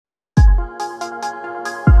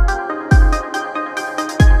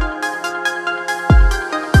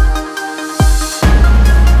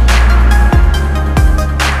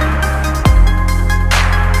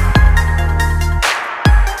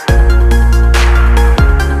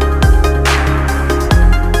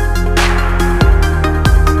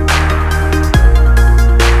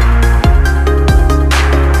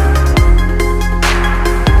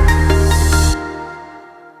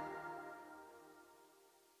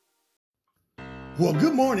Well,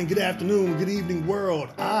 good morning, good afternoon, good evening, world.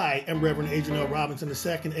 I am Reverend Adrian L. Robinson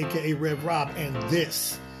II, a.k.a. Rev Rob, and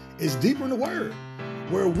this is Deeper in the Word,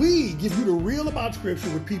 where we give you the real about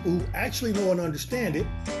Scripture with people who actually know and understand it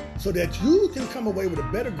so that you can come away with a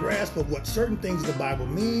better grasp of what certain things in the Bible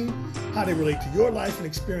mean, how they relate to your life and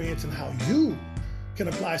experience, and how you can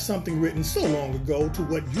apply something written so long ago to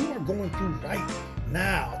what you are going through right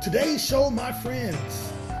now. Today's show, my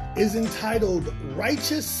friends, is entitled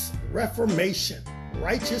Righteous Reformation.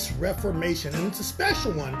 Righteous Reformation. And it's a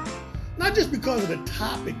special one, not just because of the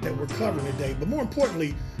topic that we're covering today, but more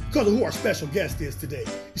importantly, because of who our special guest is today.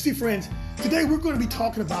 You see, friends, today we're going to be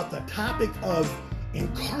talking about the topic of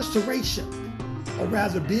incarceration, or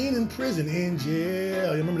rather being in prison, in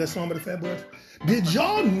jail. You remember that song by the Fat Boys? Did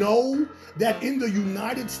y'all know that in the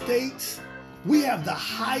United States, we have the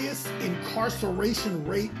highest incarceration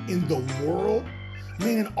rate in the world?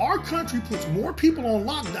 Meaning our country puts more people on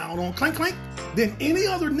lockdown, on clank clank, than any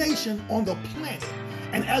other nation on the planet.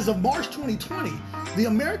 And as of March 2020, the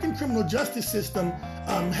American criminal justice system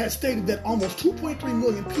has stated that almost 2.3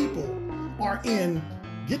 million people are in,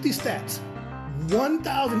 get these stats,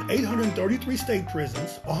 1,833 state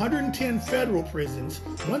prisons, 110 federal prisons,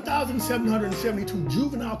 1,772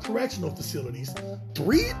 juvenile correctional facilities,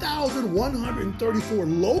 3,134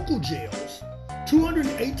 local jails,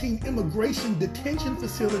 218 immigration detention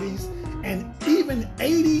facilities, and even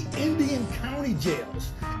 80 Indian County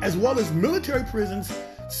jails, as well as military prisons,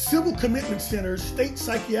 civil commitment centers, state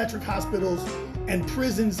psychiatric hospitals, and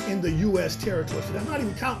prisons in the U.S. territory. So that's not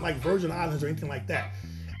even counting like Virgin Islands or anything like that.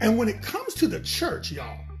 And when it comes to the church,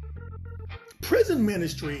 y'all, prison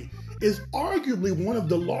ministry is arguably one of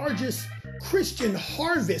the largest Christian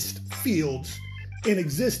harvest fields in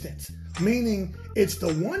existence, meaning it's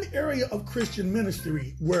the one area of Christian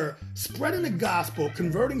ministry where spreading the gospel,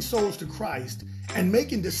 converting souls to Christ, and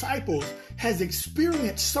making disciples has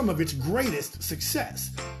experienced some of its greatest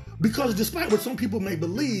success. Because despite what some people may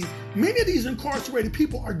believe, many of these incarcerated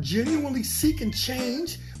people are genuinely seeking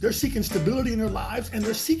change, they're seeking stability in their lives, and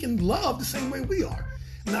they're seeking love the same way we are.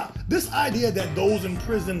 Now, this idea that those in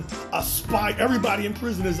prison everybody in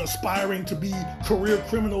prison is aspiring to be career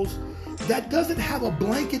criminals, that doesn't have a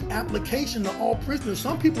blanket application to all prisoners.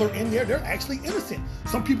 Some people are in there, they're actually innocent.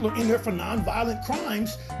 Some people are in there for nonviolent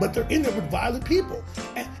crimes, but they're in there with violent people.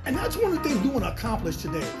 And that's one of the things we want to accomplish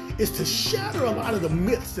today, is to shatter a lot of the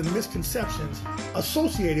myths and misconceptions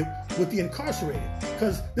associated with the incarcerated.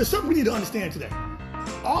 Because there's something we need to understand today.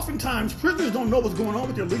 Oftentimes, prisoners don't know what's going on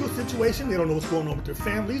with their legal situation. They don't know what's going on with their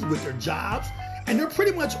families, with their jobs, and they're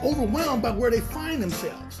pretty much overwhelmed by where they find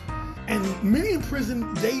themselves. And many in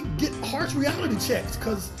prison, they get harsh reality checks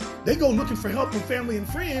because they go looking for help from family and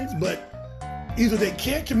friends, but either they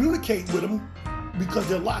can't communicate with them because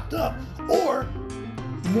they're locked up, or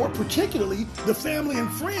more particularly, the family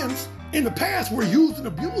and friends in the past were used and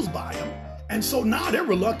abused by them. And so now they're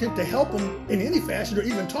reluctant to help them in any fashion or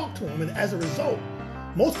even talk to them. And as a result,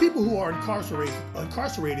 most people who are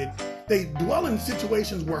incarcerated, they dwell in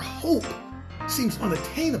situations where hope seems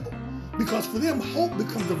unattainable. Because for them, hope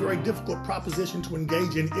becomes a very difficult proposition to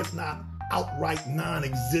engage in, if not outright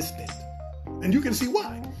non-existent. And you can see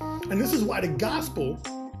why. And this is why the gospel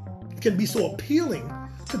can be so appealing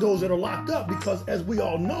to those that are locked up, because as we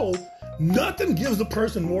all know, nothing gives a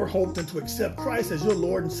person more hope than to accept Christ as your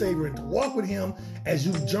Lord and Savior and to walk with him as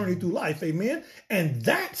you journey through life. Amen. And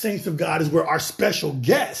that, saints of God, is where our special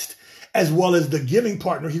guest, as well as the giving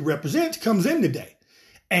partner he represents, comes in today.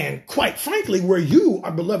 And quite frankly, where you,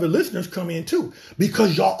 our beloved listeners, come in too,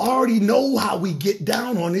 because y'all already know how we get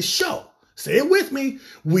down on this show. Say it with me.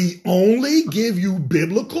 We only give you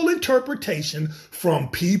biblical interpretation from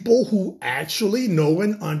people who actually know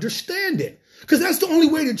and understand it. Because that's the only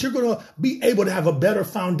way that you're going to be able to have a better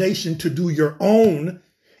foundation to do your own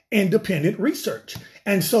independent research.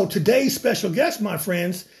 And so today's special guest, my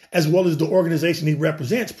friends, as well as the organization he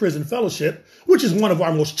represents, Prison Fellowship, which is one of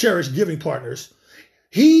our most cherished giving partners,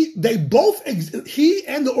 he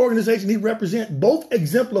and the organization he represents both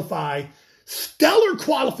exemplify stellar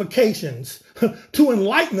qualifications to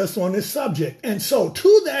enlighten us on this subject. And so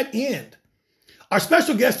to that end, our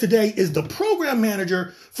special guest today is the program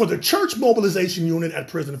manager for the Church Mobilization Unit at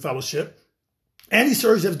Prison Fellowship. And he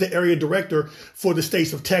serves as the area director for the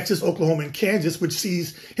states of Texas, Oklahoma, and Kansas, which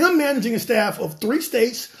sees him managing a staff of 3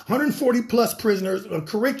 states, 140 plus prisoners, a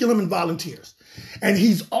curriculum, and volunteers. And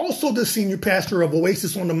he's also the senior pastor of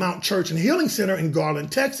Oasis on the Mount Church and Healing Center in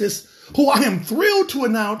Garland, Texas, who I am thrilled to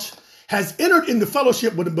announce has entered into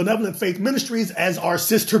fellowship with the Benevolent Faith Ministries as our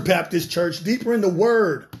sister Baptist church. Deeper in the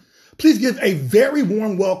Word. Please give a very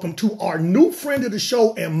warm welcome to our new friend of the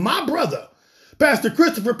show and my brother, Pastor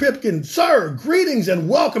Christopher Pipkin. Sir, greetings and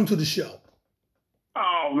welcome to the show.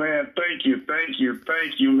 Oh, man, thank you,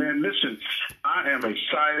 man. Listen, I am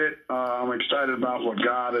excited. I'm excited about what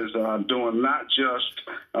God is doing, not just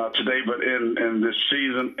today, but in this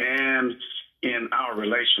season and in our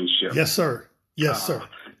relationship. Yes, sir. Yes, sir.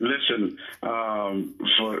 Listen,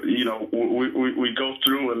 we go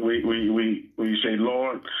through and we say,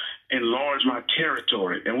 Lord, enlarge my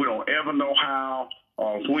territory, and we don't ever know how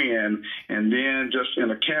or when, and then just in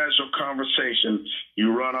a casual conversation,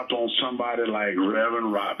 you run up on somebody like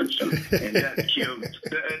Reverend Robinson, and that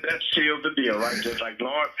seals the deal, right? Just like,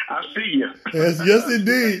 Lord, I see you. Yes,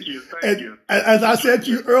 indeed. Thank you. As I said to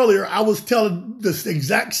you earlier, I was telling this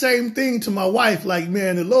exact same thing to my wife. Like,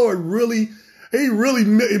 man, the Lord really got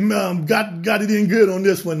it in good on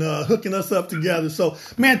this one, hooking us up together. So,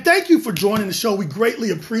 man, thank you for joining the show. We greatly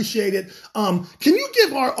appreciate it. Can you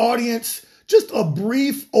give our audience just a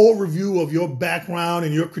brief overview of your background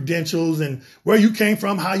and your credentials and where you came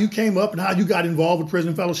from, how you came up, and how you got involved with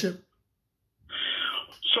Prison Fellowship?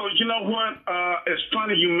 So, you know what? It's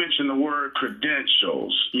funny you mentioned the word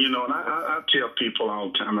credentials, and I tell people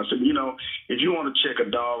all the time, I said, if you want to check a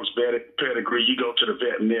dog's pedigree, you go to the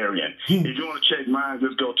veterinarian. If you want to check mine,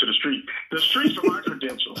 just go to the street. The streets are my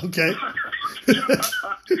credentials. Okay.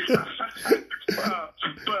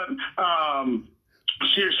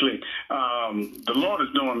 Seriously, the Lord is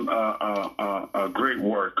doing a great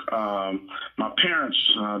work. My parents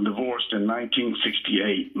divorced in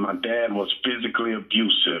 1968. My dad was physically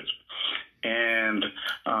abusive, and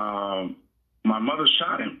my mother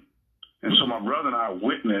shot him. And so my brother and I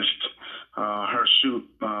witnessed her shoot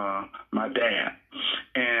my dad.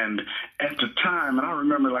 And at the time, and I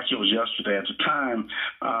remember like it was yesterday, at the time,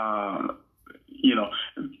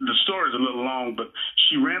 the story is a little long, but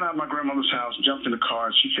she ran out of my grandmother's house, jumped in the car,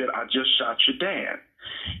 and she said, "I just shot your dad."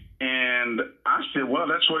 And I said, "Well,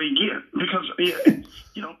 that's what he get." Because, here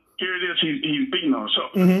it is, he's beating on her. So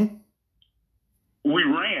we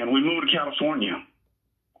ran. We moved to California.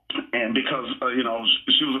 And because,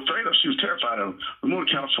 she was afraid of, she was terrified of, we moved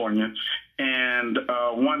to California. And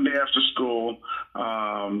one day after school,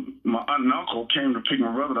 my aunt and uncle came to pick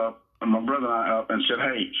my brother and I up and said,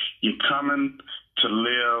 "Hey, you're coming to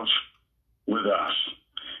live with us."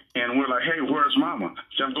 And we're like, "Hey, where's Mama?"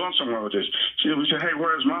 She said, "I'm going somewhere with this." We said, "Hey,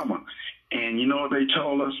 where's Mama?" And you know what they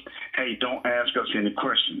told us? "Hey, don't ask us any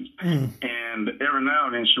questions." And every now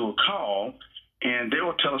and then she would call, and they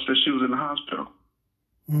would tell us that she was in the hospital.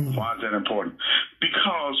 Why is that important?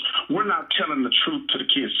 Because we're not telling the truth to the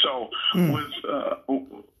kids. So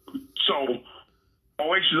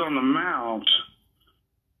Oasis on the Mount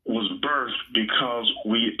was birthed because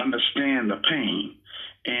we understand the pain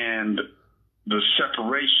and the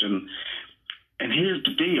separation. And here's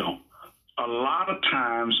the deal. A lot of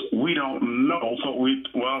times we don't know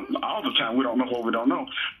all the time we don't know what we don't know,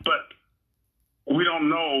 but we don't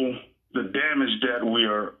know the damage that we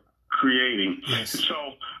are creating. Yes.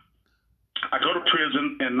 So I go to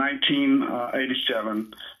prison in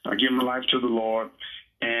 1987. I give my life to the Lord,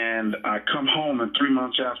 and I come home, and 3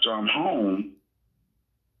 months after I'm home,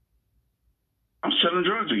 I'm selling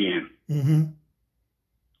drugs again.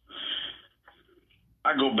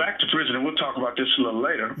 I go back to prison, and we'll talk about this a little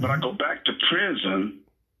later, but I go back to prison,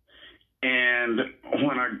 and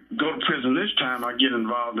when I go to prison this time, I get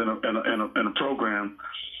involved in a program.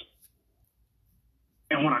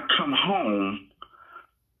 And when I come home,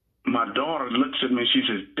 my daughter looks at me, she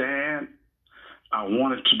says, "Dad, I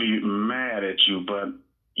wanted to be mad at you, but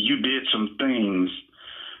you did some things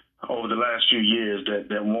over the last few years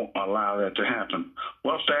that won't allow that to happen."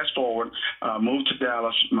 Well, fast forward, moved to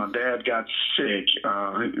Dallas. My dad got sick.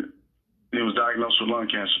 He was diagnosed with lung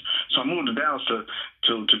cancer. So I moved to Dallas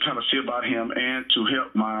to kind of see about him and to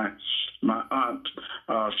help my aunt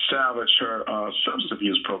salvage her substance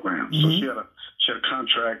abuse program. So she had a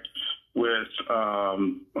contract with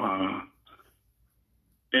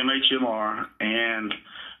MHMR and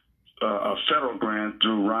a federal grant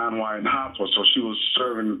through Ryan White and Hopper. So she was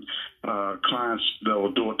serving clients that were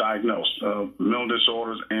dual diagnosed, mental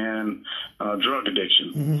disorders and drug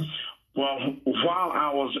addiction. Well, while I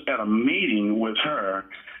was at a meeting with her,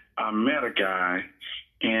 I met a guy,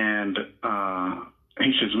 and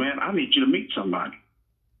he says, "Man, I need you to meet somebody."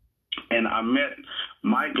 And I met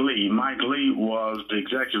Mike Lee. Mike Lee was the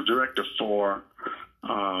executive director for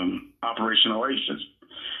Operation Oasis.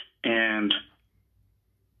 And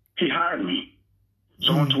he hired me.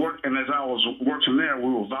 So I went to work, and as I was working there,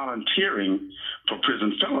 we were volunteering for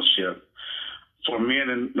Prison Fellowship for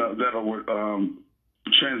men that were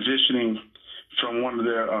transitioning from one of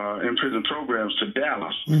their in-prison programs to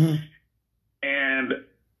Dallas. And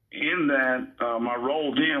in that, my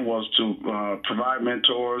role then was to provide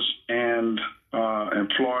mentors and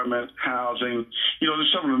employment, housing.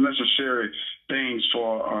 There's some of the necessary things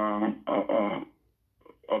for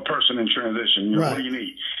a person in transition. Right. What do you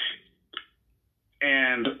need?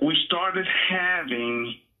 And we started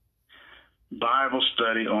having Bible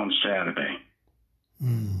study on Saturday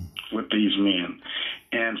with these men.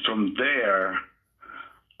 And from there,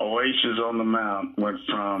 Oasis on the Mount went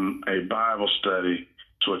from a Bible study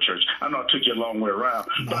to a church. I know I took you a long way around,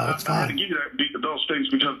 but I had to give you those things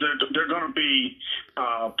because they're going to be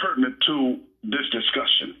pertinent to this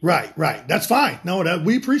discussion. Right. That's fine. No,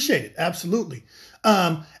 we appreciate it. Absolutely.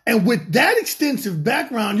 And with that extensive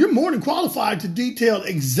background, you're more than qualified to detail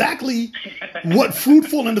exactly what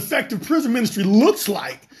fruitful and effective prison ministry looks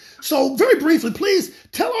like. So very briefly, please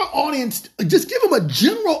tell our audience, just give them a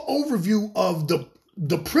general overview of the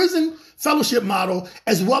prison fellowship model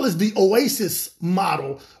as well as the Oasis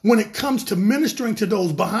model when it comes to ministering to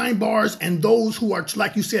those behind bars and those who are,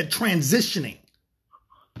 like you said, transitioning.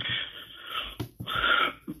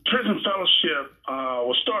 Prison Fellowship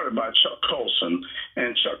was started by Chuck Colson,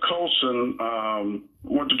 and Chuck Colson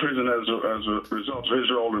went to prison as a result of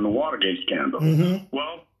his role in the Watergate scandal. Mm-hmm.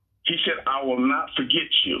 Well, he said, "I will not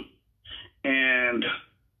forget you," and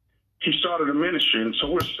he started a ministry. And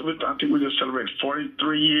so I think we just celebrated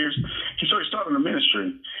 43 years. He started a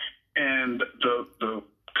ministry, and the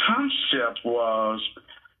concept was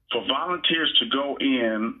for volunteers to go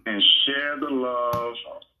in and share the love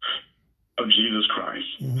of Jesus Christ.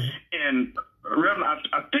 Mm-hmm. And Reverend,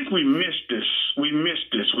 I think we missed this. I'm going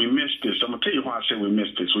to tell you why I say we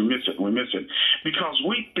missed this. We miss it. Because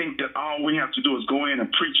we think that all we have to do is go in and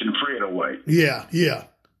preach and pray it away. Yeah.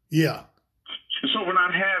 So we're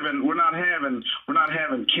not having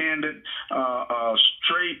candid,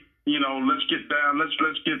 straight, let's get down,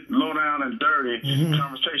 let's get low down and dirty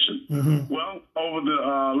conversation. Mm-hmm. Well, over the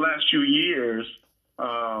last few years,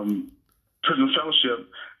 Prison Fellowship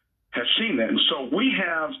has seen that. And so we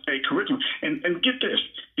have a curriculum, and get this,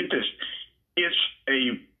 it's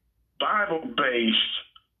a Bible-based,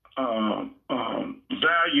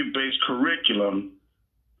 value-based curriculum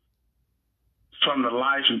from the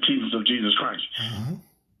life and teachings of Jesus Christ. Mm-hmm.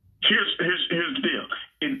 Here's the deal.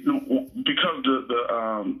 Because the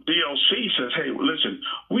DOC says, hey, listen,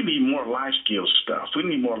 we need more life skills stuff.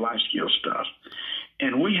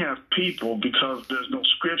 And we have people, because there's no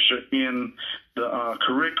scripture in the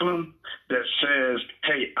curriculum that says,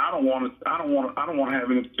 "Hey, I don't want to have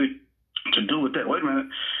anything to do with that." Wait a minute.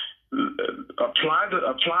 Apply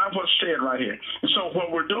what's said right here. And so what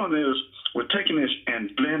we're doing is we're taking this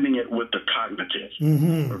and blending it with the cognitive.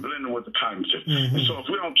 Mm-hmm. We're blending with the cognitive. Mm-hmm. And so if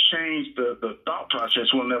we don't change the thought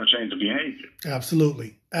process, we'll never change the behavior.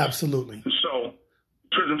 Absolutely. And so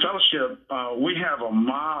Prison Fellowship, we have a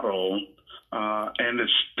model. And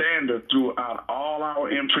it's standard throughout all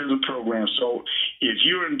our in-prison programs. So if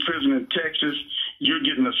you're in prison in Texas, you're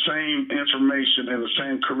getting the same information and the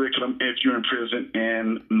same curriculum if you're in prison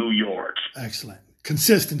in New York. Excellent.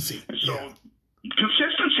 Consistency. And so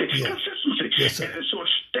consistency. Yes, sir. And so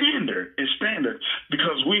it's standard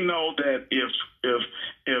because we know that if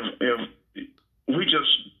we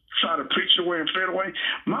just try to preach away and fade away,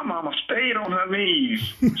 my mama stayed on her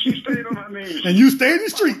knees. She stayed on her knees. And you stayed in the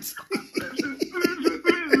streets.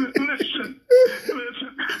 Listen.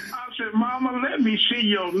 I said, "Mama, let me see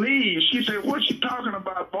your knees." She said, "What you talking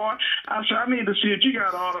about, boy?" I said, "I need to see if you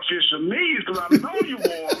got artificial knees because I know you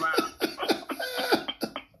wore them out."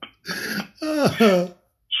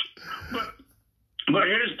 But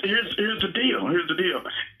here's the deal.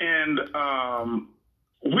 And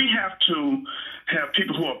we have to have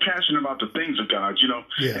people who are passionate about the things of God,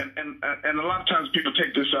 Yeah. And a lot of times people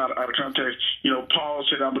take this out of context. Paul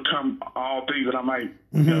said, "I'll become all things that I might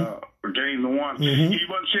gain the one." Mm-hmm. He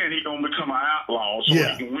wasn't saying he's going to become an outlaw so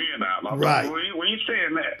he can win outlaw. Right. We ain't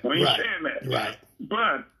saying that. Saying that. Right.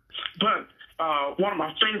 But one of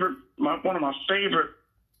my favorite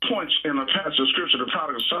points in the passage of scripture, the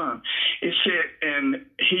prodigal son, it said, "And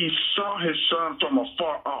he saw his son from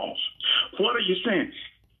afar off." What are you saying?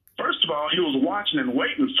 First of all, he was watching and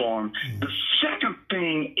waiting for him. The second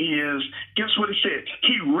thing is, guess what he said?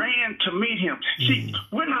 He ran to meet him. See,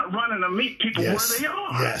 we're not running to meet people where they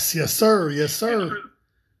are. Yes, sir. And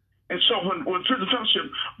so when Prison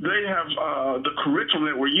Fellowship, they have the curriculum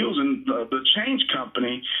that we're using, the Change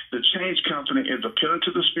Company. The Change Company is appealing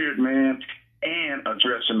to the spirit man and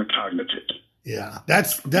addressing the cognitive. Yeah,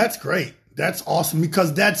 that's great. That's awesome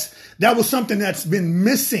because that was something that's been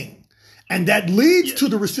missing. And that leads to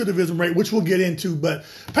the recidivism rate, which we'll get into. But,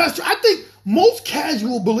 Pastor, I think most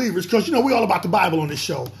casual believers, because, we all about the Bible on this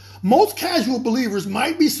show, most casual believers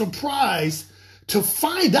might be surprised to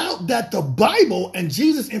find out that the Bible, and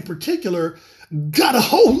Jesus in particular, got a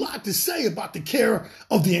whole lot to say about the care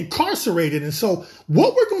of the incarcerated. And so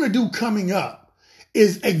what we're going to do coming up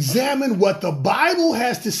is examine what the Bible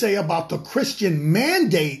has to say about the Christian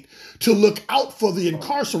mandate to look out for the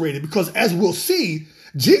incarcerated. Because as we'll see,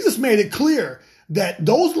 Jesus made it clear that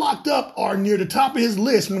those locked up are near the top of his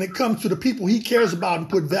list when it comes to the people he cares about and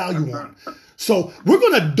put value on. So we're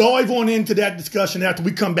going to dive on into that discussion after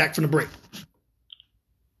we come back from the break.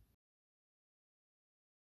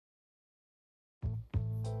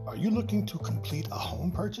 Are you looking to complete a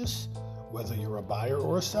home purchase? Whether you're a buyer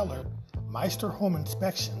or a seller, Meister Home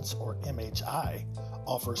Inspections, or MHI,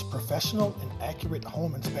 offers professional and accurate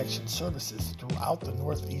home inspection services throughout the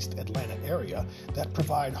Northeast Atlanta area that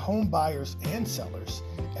provide home buyers and sellers,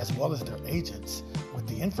 as well as their agents, with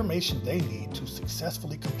the information they need to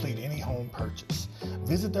successfully complete any home purchase.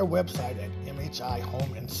 Visit their website at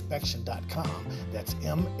mhihomeinspection.com. That's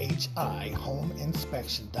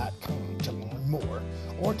mhihomeinspection.com to learn more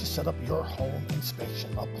or to set up your home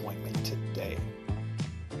inspection appointment today.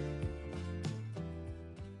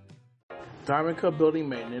 Diamond Cut Building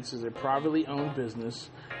Maintenance is a privately owned business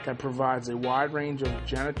that provides a wide range of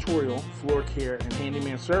janitorial, floor care, and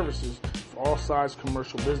handyman services for all size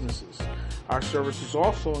commercial businesses. Our services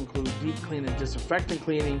also include deep clean and disinfectant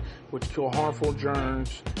cleaning, which kill harmful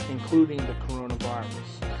germs, including the coronavirus.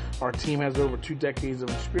 Our team has over 2 decades of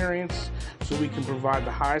experience, so we can provide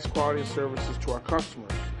the highest quality of services to our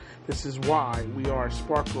customers. This is why we are a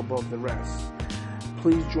sparkle above the rest.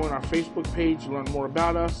 Please join our Facebook page to learn more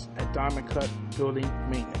about us at Diamond Cut Building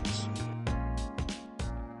Maintenance.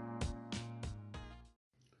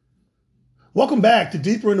 Welcome back to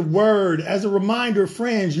Deeper in the Word. As a reminder,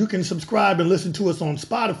 friends, you can subscribe and listen to us on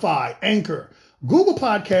Spotify, Anchor, Google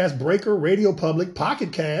Podcasts, Breaker, Radio Public,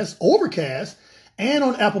 Pocket Cast, Overcast, and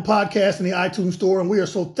on Apple Podcasts in the iTunes Store. And we are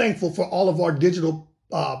so thankful for all of our digital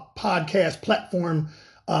podcast platform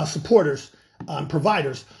supporters and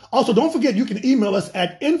providers. Also, don't forget you can email us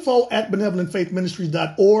at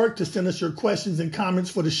info@benevolentfaithministries.org to send us your questions and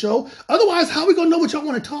comments for the show. Otherwise, how are we going to know what y'all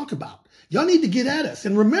want to talk about? Y'all need to get at us.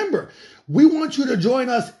 And remember, we want you to join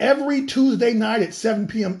us every Tuesday night at 7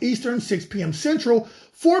 p.m. Eastern, 6 p.m. Central,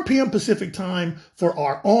 4 p.m. Pacific time for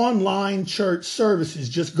our online church services.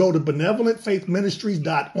 Just go to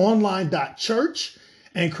benevolentfaithministries.online.church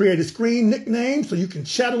and create a screen nickname so you can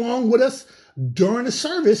chat along with us during the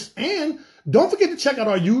service. And don't forget to check out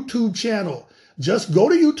our YouTube channel. Just go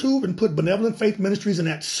to YouTube and put Benevolent Faith Ministries in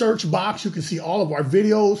that search box. You can see all of our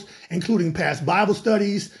videos, including past Bible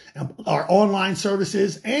studies, our online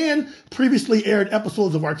services, and previously aired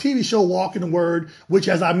episodes of our TV show, Walk in the Word, which,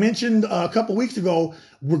 as I mentioned a couple weeks ago,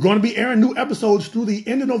 we're going to be airing new episodes through the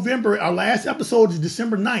end of November. Our last episode is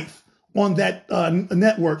December 9th on that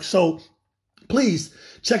network. So please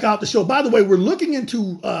check out the show. By the way, we're looking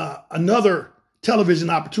into another television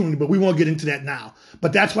opportunity, but we won't get into that now.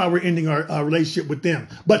 But that's why we're ending our relationship with them.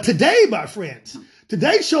 But today, my friends,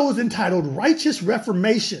 today's show is entitled Righteous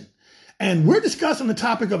Reformation. And we're discussing the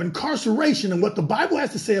topic of incarceration and what the Bible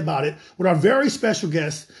has to say about it with our very special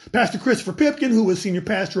guest, Pastor Christopher Pipkin, who is senior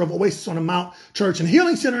pastor of Oasis on the Mount Church and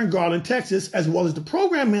Healing Center in Garland, Texas, as well as the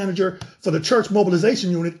program manager for the church mobilization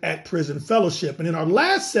unit at Prison Fellowship. And in our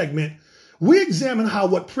last segment, we examine how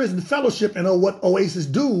what Prison Fellowship and what Oasis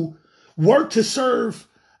do work to serve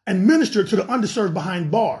and minister to the underserved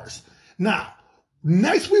behind bars. Now,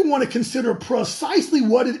 next we want to consider precisely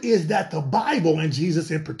what it is that the Bible, and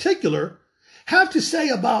Jesus in particular, have to say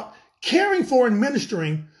about caring for and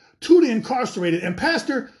ministering to the incarcerated. And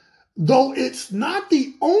Pastor, though it's not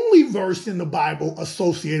the only verse in the Bible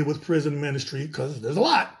associated with prison ministry, because there's a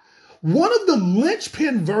lot, one of the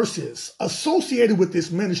linchpin verses associated with this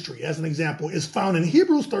ministry, as an example, is found in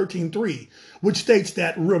Hebrews 13:3, which states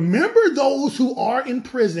that remember those who are in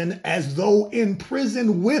prison as though in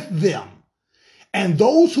prison with them, and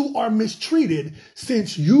those who are mistreated,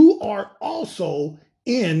 since you are also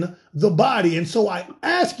in the body. And so I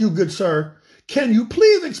ask you, good sir, can you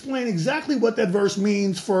please explain exactly what that verse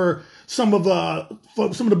means for some of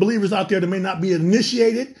the believers out there that may not be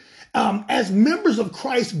initiated? As members of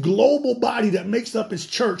Christ's global body that makes up his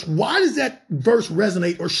church, why does that verse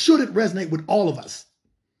resonate, or should it resonate with all of us?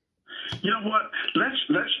 You know what? Let's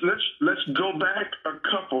go back a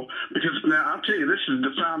couple, because now I'll tell you, this is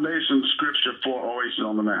the foundation scripture for Oasis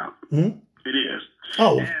on the Mount. Mm-hmm. It is.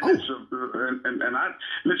 And I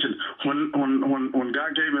listen, when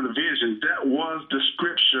God gave me the vision, that was the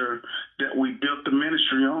scripture that we built the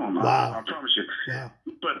ministry on. Wow. I promise you. Wow.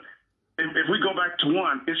 But if we go back to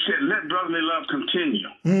one, it said, let brotherly love continue.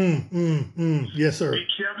 Yes, sir. Be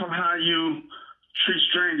careful you treat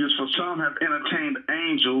strangers, for some have entertained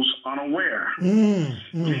angels unaware. Mm.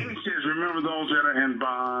 Then he says, remember those that are in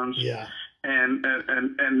bonds. Yeah. And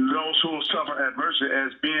those who will suffer adversity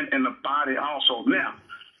as being in the body also. Now,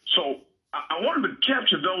 so I wanted to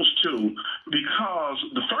capture those two because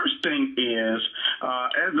the first thing is,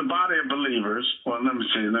 as the body of believers, well, let me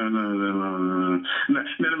see, let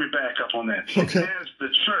me back up on that. Okay. As the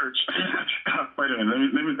church, wait a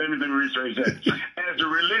minute, let me rephrase that. As the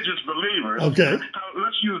religious believers, okay,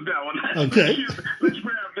 let's use that one. Okay. Let's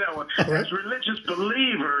grab that one. All right. As religious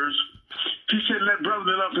believers, he said, let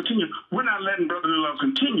brotherly love continue. We're not letting brotherly love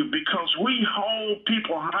continue because we hold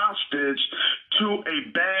people hostage to a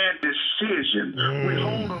bad decision. We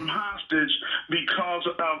hold them hostage because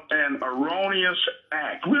of an erroneous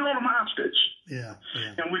act. We hold them hostage. Yeah.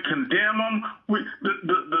 And we condemn them.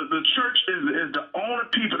 The church is the only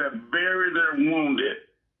people that bury their wounded.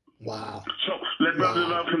 Wow. So let brotherly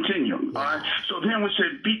love continue. Wow. All right. So then we say,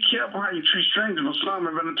 be careful how you treat strangers, for some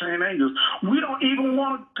have entertained angels. We don't even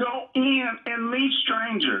want to go in and meet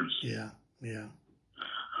strangers. Yeah.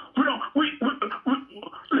 We don't. We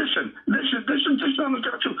listen. This is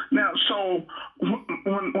true. Now, so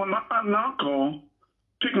when my aunt and uncle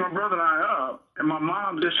picked my brother and I up, and my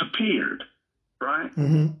mom disappeared, right?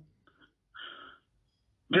 Mm-hmm.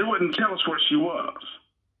 They wouldn't tell us where she was.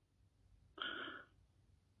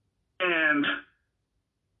 And,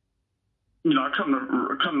 I come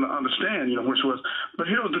to understand, where she was. But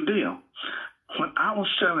here was the deal. When I was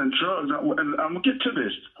selling drugs, and I'm going to get to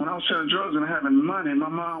this. When I was selling drugs and having money, my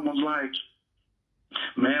mom was like,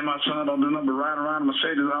 man, my son don't do nothing but ride around a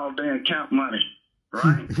Mercedes all day and count money.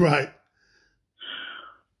 Right? Right.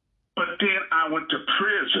 But then I went to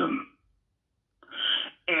prison.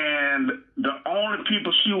 And the only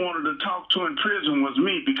people she wanted to talk to in prison was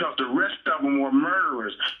me because the rest of them were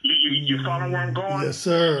murderers. You follow where I'm going? Yes,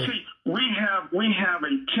 sir. See, we have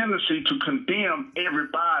a tendency to condemn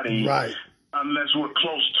everybody, right, unless we're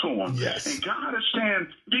close to them. Yes. And God is saying,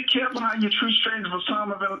 be careful how you treat strangers, for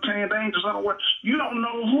some have entertained angels unaware. You don't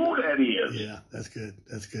know who that is. Yeah, that's good.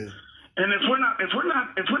 And if we're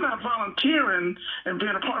not volunteering and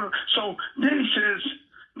being a part of, so then he says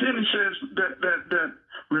that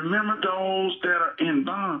remember those that are in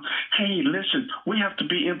bonds. Hey, listen, we have to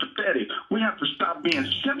be empathetic. We have to stop being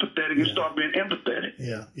sympathetic and start being empathetic.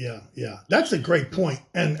 Yeah. That's a great point.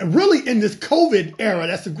 And really in this COVID era,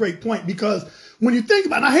 that's a great point because when you think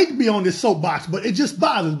about it, I hate to be on this soapbox, but it just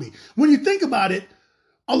bothers me. When you think about it,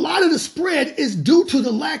 a lot of the spread is due to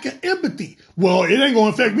the lack of empathy. Well, it ain't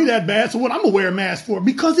going to affect me that bad, so what I'm going to wear a mask for?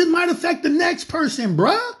 Because it might affect the next person,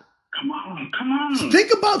 bruh. Come on.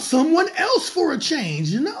 Think about someone else for a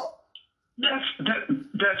change, That's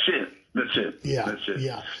it.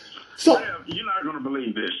 Yeah. So you're not going to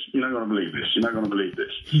believe this.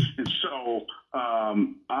 And so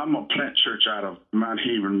I'm a plant church out of Mount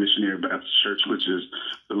Hebron Missionary Baptist Church, which is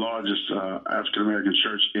the largest African American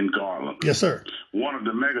church in Garland. Yes, sir. One of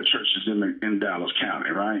the mega churches in Dallas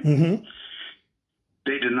County, right? Mm-hmm.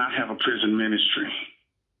 They did not have a prison ministry.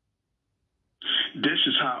 This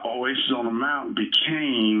is how Oasis on the Mount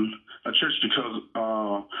became a church because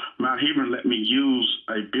Mount Hebron let me use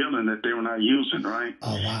a building that they were not using, right?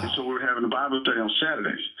 Oh, wow. And so we were having a Bible study on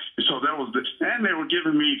Saturdays. And so that was and they were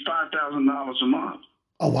giving me $5,000 a month.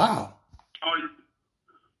 Oh, wow.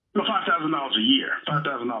 No, $5,000 a year.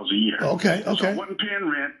 Okay. So I wasn't paying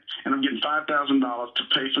rent, and I'm getting $5,000 to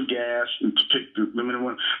pay for gas and to pick the minimum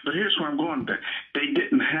one. But here's where I'm going with that. They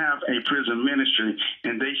didn't have a prison ministry,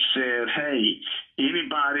 and they said, hey,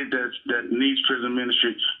 anybody that needs prison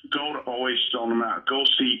ministry, go to Oasis on the Mount. Go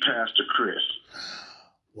see Pastor Chris.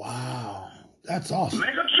 Wow. That's awesome. Make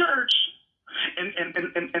a church. And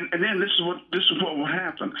then this is what would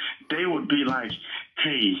happen. They would be like,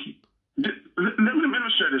 hey, let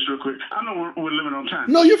me share this real quick. I know we're living on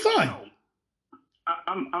time. No, you're fine. So,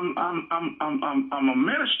 I'm a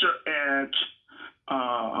minister at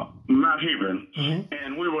Mount Hebron, mm-hmm.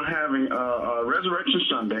 and we were having a Resurrection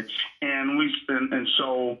Sunday, and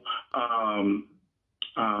so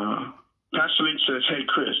Pastor Lee says, "Hey,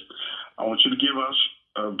 Chris, I want you to give us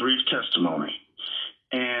a brief testimony."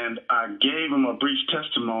 And I gave him a brief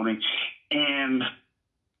testimony, and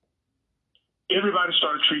everybody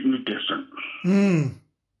started treating me different.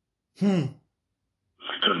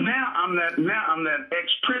 Because now I'm that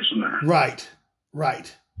ex-prisoner. Right.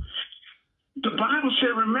 The Bible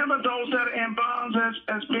said, remember those that are in bonds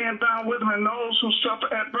as being bound with them, and those who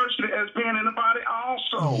suffer adversity as being in the body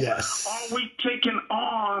also. Yes. Are we taking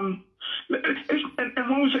on? And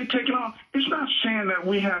when we say taking on, it's not saying that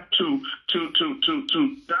we have to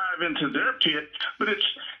dive into their pit, but it's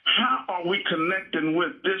how are we connecting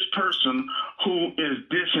with this person who is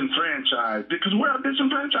disenfranchised? Because we're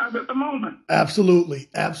disenfranchised at the moment. Absolutely.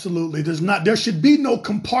 Absolutely. There should be no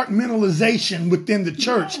compartmentalization within the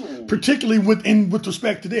church, particularly with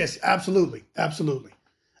respect to this. Absolutely. Absolutely.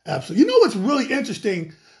 Absolutely. You know what's really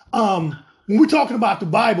interesting? When we're talking about the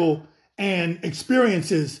Bible and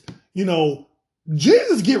experiences,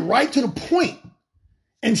 Jesus get right to the point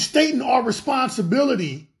in stating our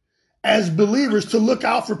responsibility as believers to look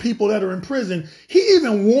out for people that are in prison. He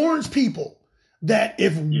even warns people that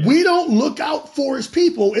if we don't look out for his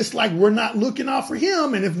people, it's like we're not looking out for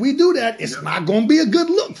him. And if we do that, it's not going to be a good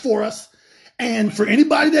look for us. And for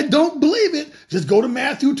anybody that don't believe it, just go to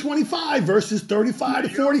Matthew 25, verses 35 to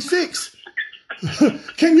 46.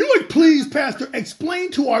 Can you please, Pastor, explain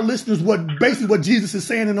to our listeners what Jesus is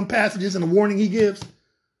saying in them passages and the warning he gives?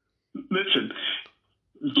 Listen,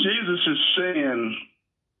 Jesus is saying,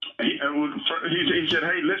 he said,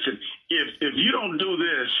 hey, listen, if you don't do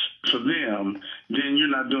this for them, then you're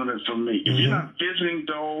not doing it for me. If you're not visiting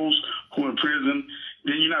those who are in prison,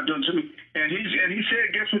 then you're not doing it to me. And he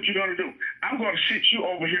said, guess what you're going to do? I'm going to sit you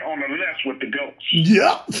over here on the left with the goats.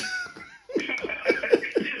 Yep.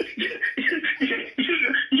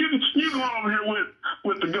 you go over here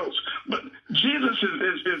with the goats. But Jesus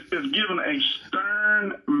is given a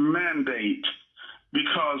stern mandate.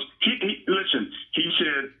 Because he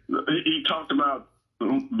talked about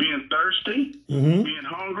being thirsty, being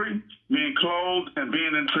hungry, being clothed, and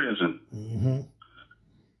being in prison.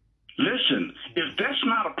 Listen, if that's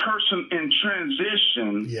not a person in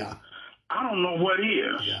transition, I don't know what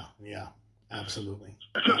is. Yeah, absolutely.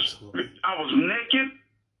 Because I was naked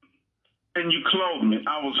and you clothed me.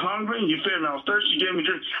 I was hungry and you fed me. I was thirsty, you gave me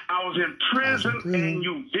drink. I was in prison and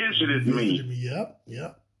you visited me. Yep.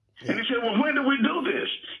 And he said, well, when did we do this?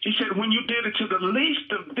 He said, when you did it to the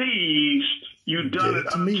least of these, you done it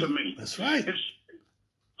unto me. That's right.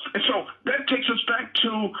 And so that takes us back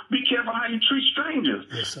to be careful how you treat strangers.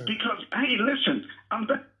 Yes, sir. Because, hey, listen,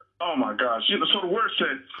 oh my gosh. So the word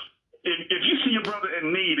said, if you see your brother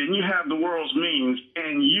in need and you have the world's means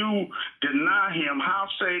and you deny him, how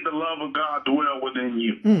say the love of God dwell within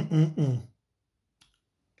you?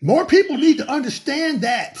 More people need to understand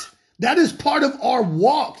that. That is part of our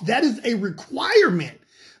walk. That is a requirement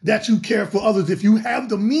that you care for others if you have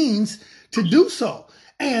the means to do so.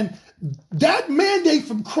 And that mandate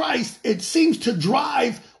from Christ, it seems to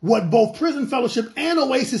drive what both Prison Fellowship and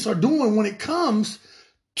Oasis are doing when it comes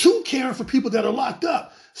to caring for people that are locked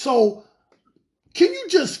up. So can you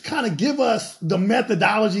just kind of give us the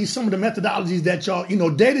methodology, some of the methodologies that y'all,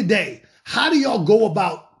 day to day, how do y'all go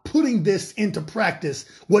about putting this into practice,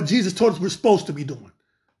 what Jesus told us we're supposed to be doing?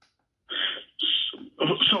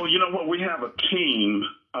 So, you know what? We have a team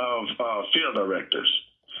of field directors,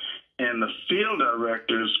 and the field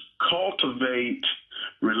directors cultivate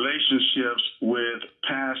relationships with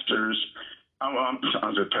pastors,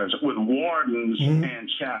 with wardens and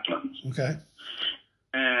chaplains. Okay.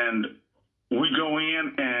 And we go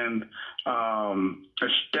in and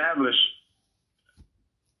establish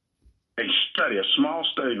a small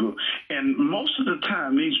study group. And most of the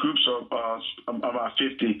time, these groups are about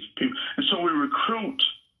 50 people. And so we recruit,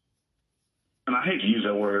 and I hate to use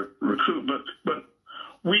that word, recruit, but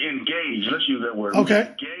we engage, let's use that word.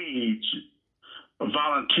 Okay. We engage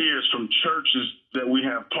volunteers from churches that we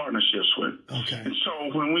have partnerships with. Okay. And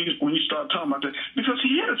so when you start talking about that, because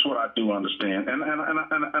here's what I do understand, and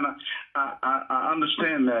I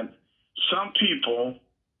understand that some people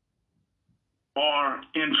are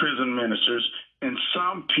in prison ministers, and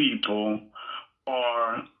some people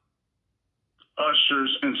are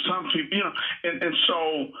ushers, and some people, and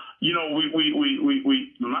so, we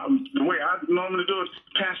the way I normally do it,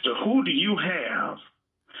 Pastor, who do you have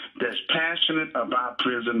that's passionate about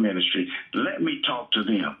prison ministry? Let me talk to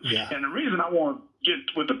them. Yeah. And the reason I want to get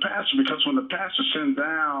with the pastor, because when the pastor sends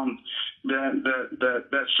down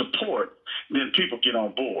that support, then people get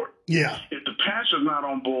on board. Yeah. If the pastor's not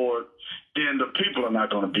on board, then the people are not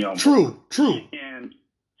going to be on board. True.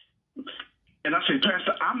 And I say,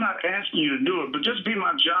 Pastor, I'm not asking you to do it, but just be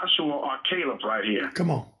my Joshua or Caleb right here.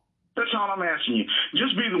 Come on. That's all I'm asking you.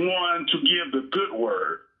 Just be the one to give the good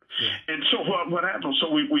word. Yeah. And so what happened?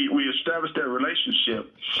 So we established that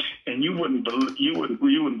relationship, and you wouldn't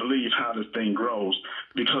believe how this thing grows,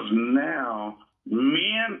 because now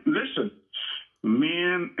men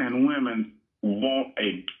and women want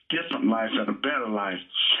a different life and a better life,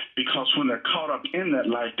 because when they're caught up in that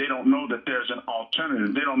life, they don't know that there's an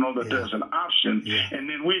alternative. They don't know that there's an option. Yeah. And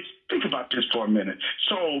then we think about this for a minute.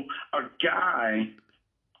 So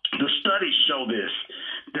the studies show this,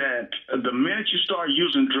 that the minute you start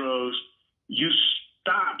using drugs, you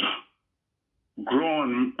stop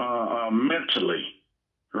growing mentally,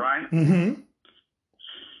 right? Mm-hmm.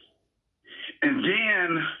 And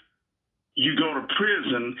then you go to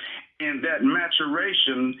prison, and that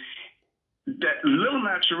maturation, that little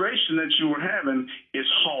maturation that you were having is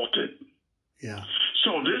halted. Yeah.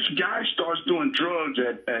 So this guy starts doing drugs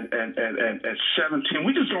at 17.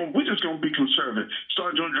 We just gonna be conservative.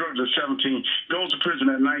 Starts doing drugs at 17, goes to prison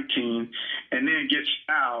at 19, and then gets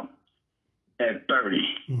out at 30.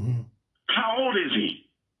 Mm-hmm. How old is he?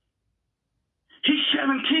 He's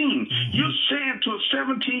 17. Mm-hmm. You're saying to a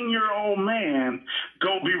 17-year-old man,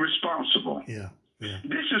 go be responsible. Yeah. Yeah.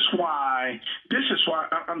 This is why,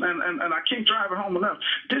 and I can't drive it home enough.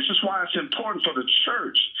 This is why it's important for the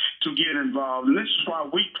church to get involved, and this is why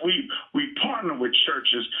we partner with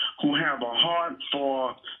churches who have a heart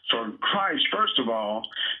for Christ first of all,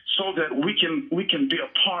 so that we can be a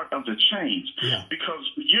part of the change. Yeah. Because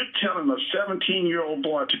you're telling a 17-year-old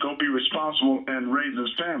boy to go be responsible and raise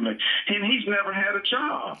his family, and he's never had a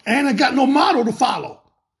job, and I got no model to follow.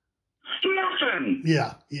 Nothing.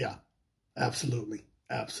 Yeah. Yeah. Absolutely.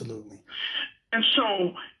 Absolutely. And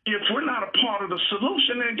so if we're not a part of the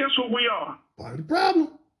solution, then guess what we are? Part of the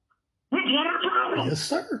problem. We're part of the problem. Yes,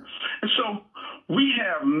 sir. And so we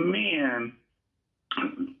have men.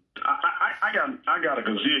 I got a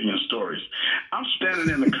gazillion stories. I'm standing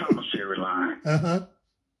in the commissary line. Uh-huh.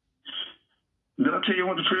 Did I tell you I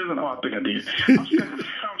went to prison? Oh, I think I did. I'm standing in the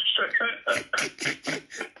commissary.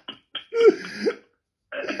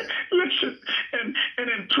 Listen, and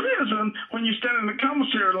in prison, when you stand in the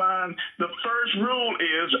commissary line, the first rule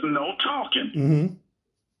is no talking. Mm-hmm.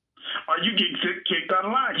 Or you get kicked out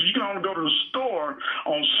of line because you can only go to the store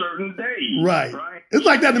on certain days. Right. Right. It's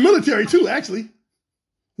like that in the military too, actually.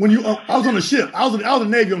 When you, I was on the ship. I was in the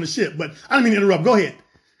Navy on the ship, but I didn't mean to interrupt. Go ahead.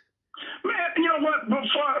 Man, you know what?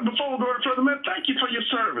 Before we go further, man, thank you for your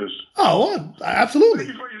service. Oh, well, absolutely.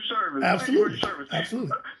 Thank you for your service. Absolutely. Thank you for your service.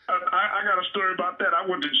 Absolutely. I got a story about that. I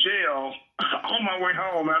went to jail on my way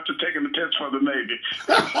home after taking the test for the Navy.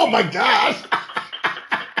 Oh my gosh.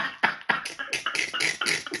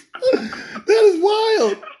 That is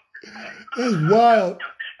wild. That is wild.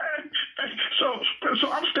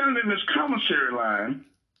 So I'm standing in this commissary line.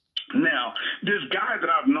 Now, this guy that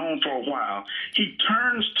I've known for a while, he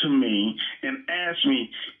turns to me and asks me,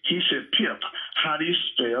 he said, Pip, how do you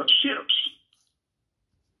spell chips?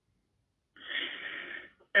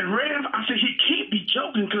 And Rev, I said, he can't be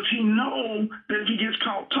joking because he knows that if he gets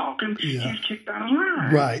caught talking, he's kicked out of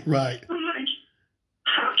line. Right, right. I'm like,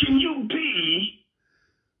 how can you be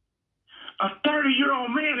a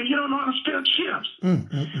 30-year-old man and you don't know how to spell chips?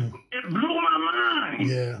 It blew my mind.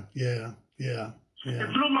 Yeah.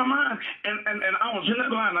 It blew my mind. And I was in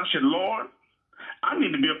that line. I said, Lord, I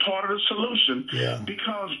need to be a part of the solution. Yeah.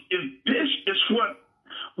 Because if this is what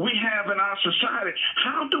we have in our society,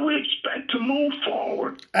 how do we expect to move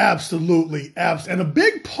forward? Absolutely. And a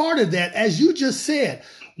big part of that, as you just said,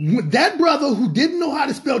 that brother who didn't know how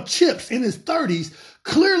to spell chips in his 30s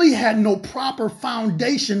clearly had no proper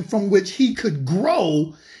foundation from which he could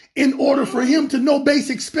grow in order for him to know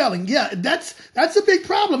basic spelling. Yeah, that's a big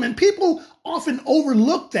problem. And people often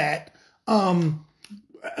overlook that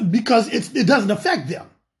because it doesn't affect them.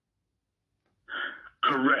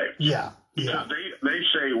 Correct. Yeah. Because they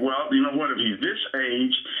say, well, you know what, if he's this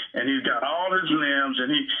age and he's got all his limbs and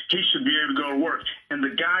he should be able to go to work. And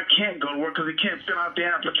the guy can't go to work because he can't fill out the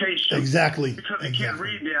application. Exactly. Because he can't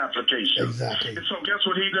read the application. Exactly. And so guess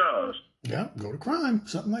what he does? Yeah, go to crime,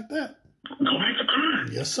 something like that. Go back to crime.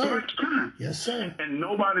 Yes, sir. Go back to crime. Yes, sir. And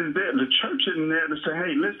nobody's there. The church isn't there to say,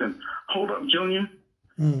 hey, listen, hold up, Junior.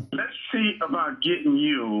 Let's see about getting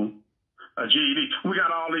you a GED. We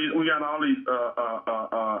got all these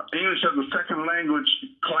English as a second language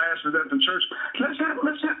classes at the church. Let's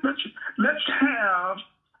have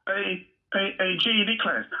a GED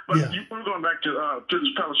class. But we're going back to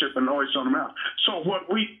Children's Fellowship and Oyster on the Mount. So what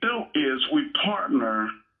we do is we partner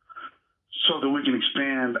so that we can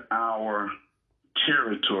expand our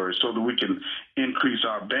territory, so that we can increase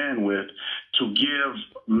our bandwidth to give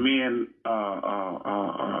men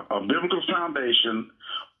a biblical foundation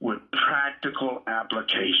with practical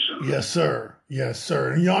application. Yes, sir. Yes,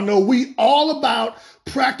 sir. And y'all know we all about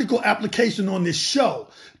practical application on this show,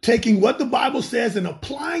 taking what the Bible says and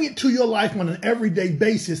applying it to your life on an everyday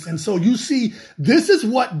basis. And so you see, this is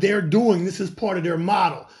what they're doing. This is part of their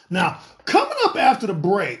model. Now, coming up after the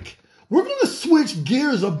break, we're going to switch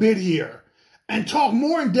gears a bit here and talk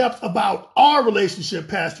more in depth about our relationship,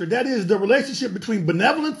 Pastor. That is the relationship between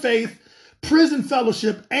Benevolent Faith, Prison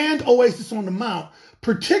Fellowship, and Oasis on the Mount,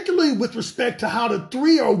 particularly with respect to how the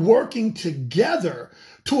three are working together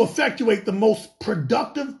to effectuate the most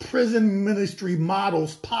productive prison ministry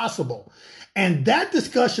models possible. And that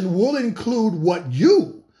discussion will include what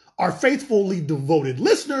you, our faithfully devoted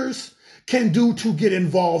listeners, can do to get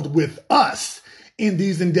involved with us in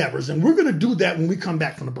these endeavors. And we're going to do that when we come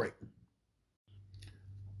back from the break.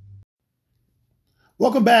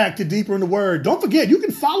 Welcome back to Deeper in the Word. Don't forget, you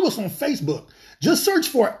can follow us on Facebook. Just search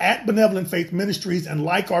for @Benevolent Faith Ministries and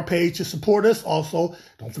like our page to support us. Also,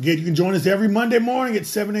 don't forget you can join us every Monday morning at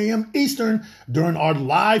 7 a.m. Eastern during our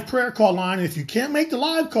live prayer call line. And if you can't make the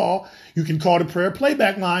live call, you can call the prayer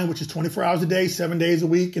playback line, which is 24 hours a day, 7 days a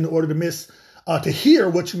week, in order to hear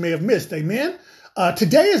what you may have missed. Amen.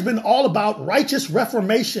 Today has been all about righteous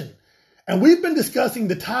reformation. And we've been discussing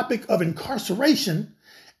the topic of incarceration,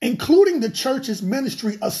 including the church's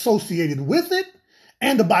ministry associated with it,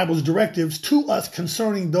 and the Bible's directives to us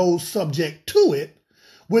concerning those subject to it,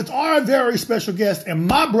 with our very special guest and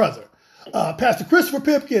my brother, Pastor Christopher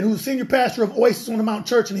Pipkin, who's senior pastor of Oasis on the Mount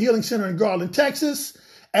Church and Healing Center in Garland, Texas,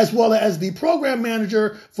 as well as the program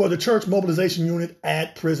manager for the church mobilization unit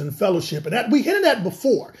at Prison Fellowship. And we hinted at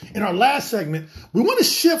before in our last segment, we want to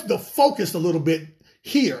shift the focus a little bit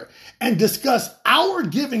here and discuss our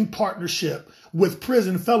giving partnership with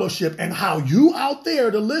Prison Fellowship and how you out there,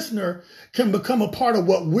 the listener, can become a part of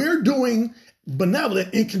what we're doing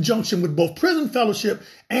benevolent in conjunction with both Prison Fellowship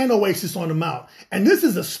and Oasis on the Mount. And this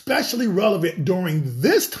is especially relevant during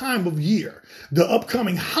this time of year, the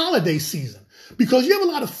upcoming holiday season, because you have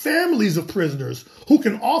a lot of families of prisoners who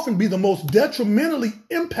can often be the most detrimentally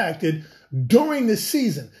impacted during this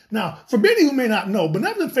season. Now, for many who may not know,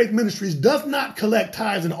 Benevolent Faith Ministries does not collect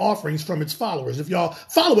tithes and offerings from its followers. If y'all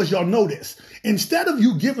follow us, y'all know this. Instead of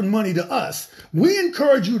you giving money to us, we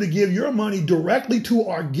encourage you to give your money directly to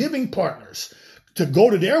our giving partners, to go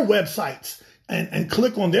to their websites and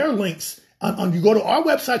click on their links. You go to our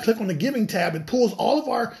website, click on the giving tab, it pulls all of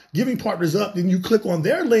our giving partners up. Then you click on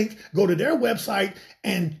their link, go to their website,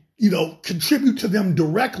 and contribute to them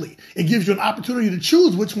directly. It gives you an opportunity to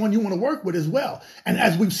choose which one you want to work with as well. And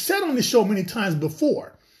as we've said on this show many times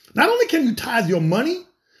before, not only can you tithe your money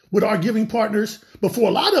with our giving partners, but for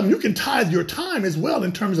a lot of them, you can tithe your time as well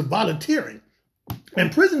in terms of volunteering.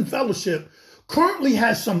 And Prison Fellowship currently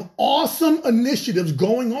has some awesome initiatives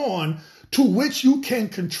going on to which you can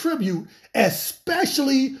contribute,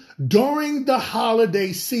 especially during the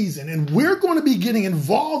holiday season. And we're going to be getting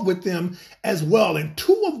involved with them as well. And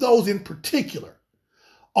two of those in particular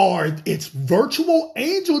are its virtual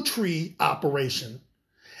angel tree operation.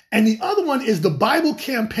 And the other one is the Bible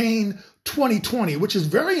Campaign 2020, which is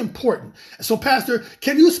very important. So, Pastor,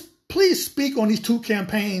 can you please speak on these two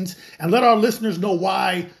campaigns and let our listeners know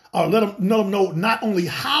why, or let them know not only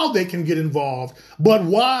how they can get involved, but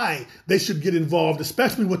why they should get involved,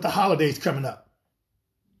 especially with the holidays coming up?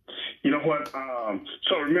 You know what?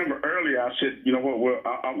 So remember earlier I said, you know what?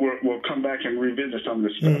 We'll come back and revisit some of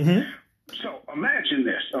this stuff. Mm-hmm. So imagine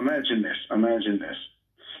this.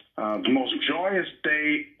 The most joyous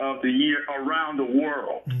day of the year around the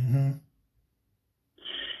world. Mm-hmm.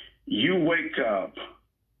 You wake up,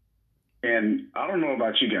 and I don't know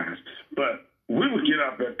about you guys, but we would get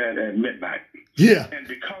up at midnight. Yeah. And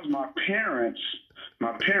because my parents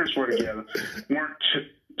were together, weren't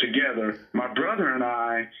together, my brother and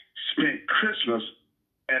I spent Christmas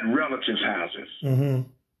at relatives' houses. Mm-hmm.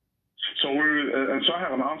 So so I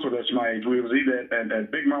have an uncle that's my age. We was either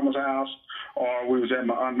at Big Mama's house, or we was at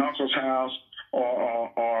my aunt and uncle's house,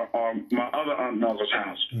 or my other aunt and uncle's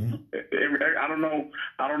house. Mm-hmm.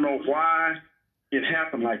 I don't know why it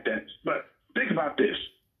happened like that. But think about this: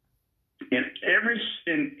 in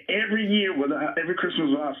every year, every Christmas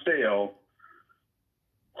without fail,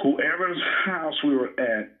 whoever's house we were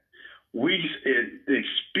at, we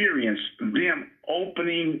experienced them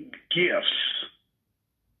opening gifts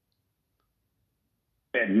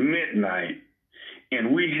at midnight,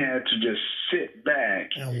 and we had to just sit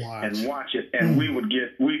back and watch it. And we would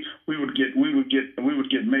get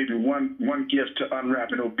maybe one gift to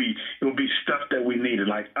unwrap. It would be stuff that we needed,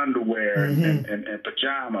 like underwear mm-hmm. and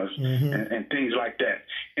pajamas mm-hmm. and things like that.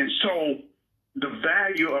 And so the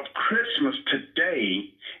value of Christmas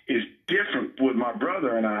today is different with my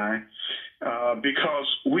brother and I, because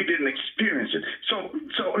we didn't experience it. So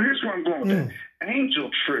here's where I'm going with that. Angel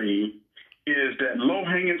Tree is that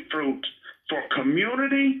low-hanging fruit for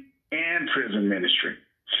community and prison ministry.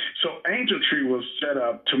 So Angel Tree was set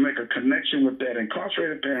up to make a connection with that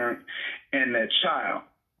incarcerated parent and that child.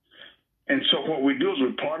 And so what we do is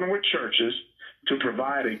we partner with churches to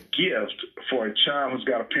provide a gift for a child who's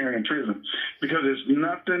got a parent in prison, because there's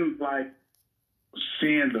nothing like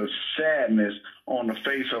seeing the sadness on the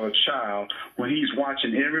face of a child when he's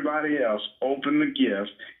watching everybody else open the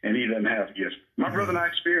gift and he doesn't have a gift. My brother and I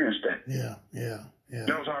experienced that. Yeah.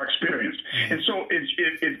 That was our experience. And so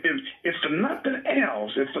if for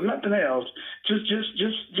nothing else,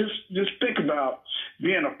 just think about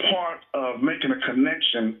being a part of making a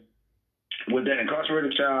connection with that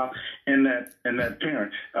incarcerated child and that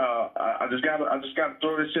parent. I just got to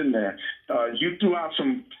throw this in there. You threw out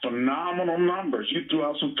some phenomenal numbers.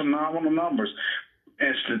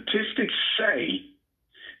 And statistics say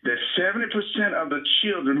that 70% of the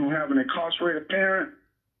children who have an incarcerated parent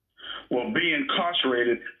will be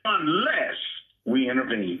incarcerated unless we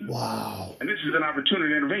intervene. Wow. And this is an opportunity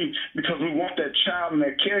to intervene because we want that child and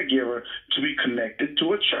that caregiver to be connected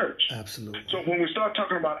to a church. Absolutely. So when we start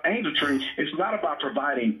talking about Angel Tree, it's not about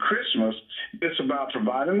providing Christmas. It's about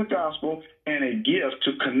providing the gospel and a gift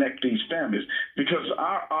to connect these families, because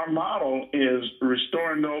our model is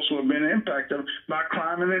restoring those who have been impacted by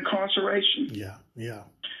crime and incarceration. Yeah.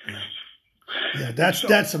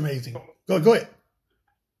 That's amazing. Go ahead.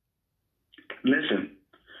 Listen,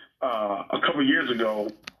 a couple of years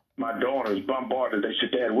ago, my daughters bombarded. They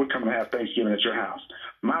said, "Dad, we're coming to have Thanksgiving at your house."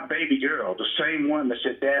 My baby girl, the same one that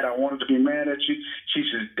said, "Dad, I wanted to be mad at you," she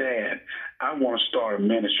says, "Dad, I want to start a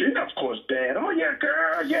ministry." And of course, Dad, "Oh yeah,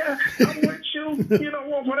 girl, yeah, I'm with you.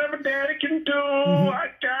 Well, whatever Daddy can do,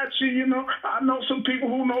 I got you. I know some people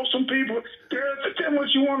who know some people. Girl, tell me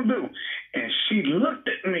what you want to do." And she looked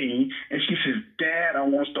at me and she says, "Dad, I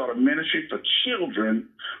want to start a ministry for children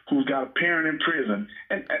who's got a parent in prison."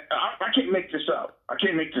 And I can't make this up.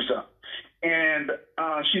 And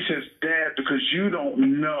she says, "Dad, because you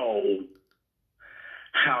don't know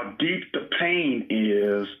how deep the pain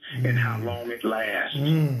is and how long it lasts."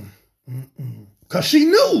 Because she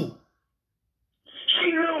knew.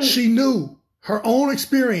 She knew. Her own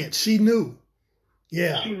experience. She knew.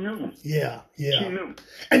 Yeah. She knew. Yeah. She knew.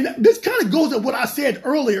 And this kind of goes to what I said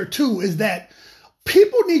earlier, too, is that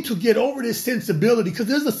people need to get over this sensibility, because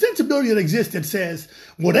there's a sensibility that exists that says,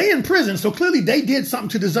 well, they in prison, so clearly they did something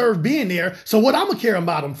to deserve being there. So what I'm going to care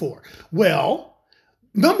about them for? Well,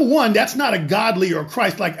 number one, that's not a godly or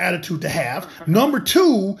Christ-like attitude to have. Number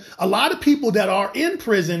two, a lot of people that are in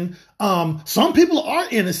prison, some people are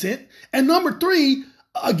innocent. And number three,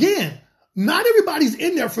 again, not everybody's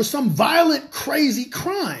in there for some violent, crazy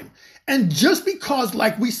crime. And just because,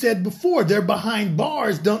 like we said before, they're behind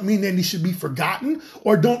bars don't mean that they should be forgotten,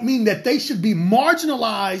 or don't mean that they should be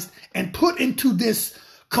marginalized and put into this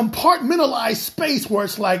compartmentalized space where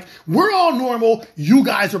it's like, we're all normal, you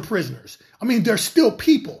guys are prisoners. I mean, they're still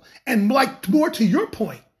people. And like, more to your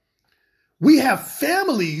point, we have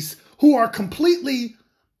families who are completely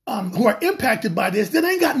who are impacted by this that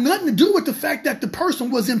ain't got nothing to do with the fact that the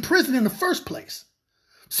person was in prison in the first place.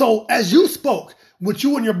 So as you spoke with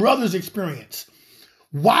you and your brother's experience,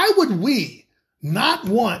 why would we not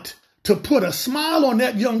want to put a smile on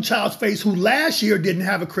that young child's face who last year didn't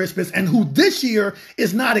have a Christmas and who this year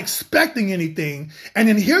is not expecting anything? And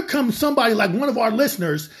then here comes somebody like one of our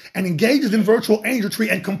listeners and engages in virtual Angel Tree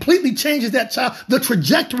and completely changes that child, the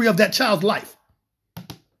trajectory of that child's life.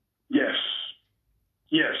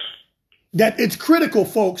 Yes. That it's critical,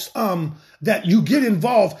 folks, that you get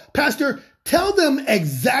involved. Pastor, tell them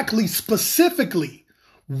exactly, specifically,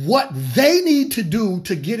 what they need to do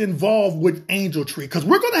to get involved with Angel Tree. Because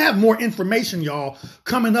we're going to have more information, y'all,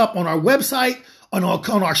 coming up on our website, on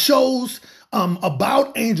our shows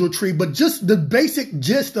about Angel Tree. But just the basic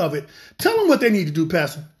gist of it. Tell them what they need to do,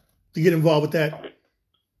 Pastor, to get involved with that.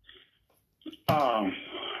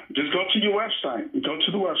 Just go to your website. Go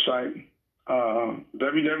to the website.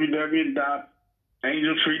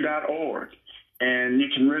 www.angeltree.org, and you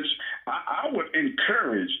can reach. I would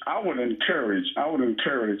encourage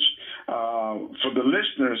for the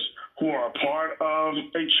listeners who are a part of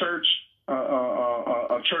a church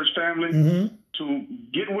family, to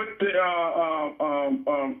get with the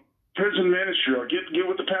prison ministry, or get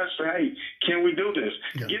with the pastor. Hey, can we do this?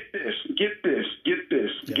 Yeah. Get this.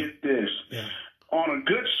 Yeah. On a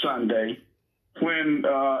good Sunday, when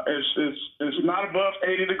it's not above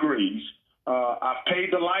 80 degrees, I've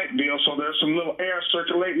paid the light bill, so there's some little air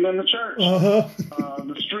circulating in the church.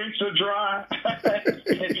 The streets are dry,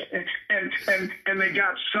 and they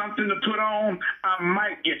got something to put on. I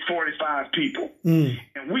might get 45 people,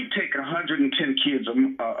 and we take 110 kids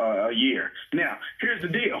a year. Now, here's the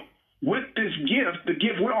deal. With this gift,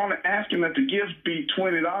 we're only asking that the gift be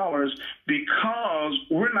 $20 because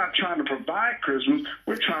we're not trying to provide Christmas.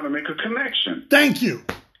 We're trying to make a connection. Thank you.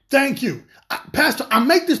 Pastor, I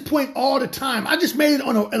make this point all the time. I just made it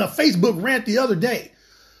in a Facebook rant the other day.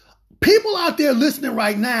 People out there listening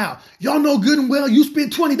right now, y'all know good and well you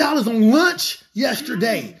spent $20 on lunch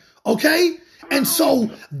yesterday, okay? And so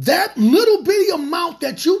that little bitty amount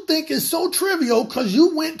that you think is so trivial because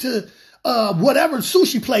you went to whatever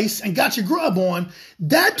sushi place and got your grub on,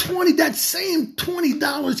 that same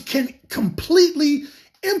 $20 can completely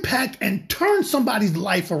impact and turn somebody's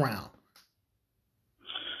life around.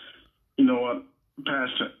 You know what,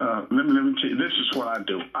 Pastor? Let me tell you. This is what I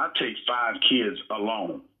do. I take 5 kids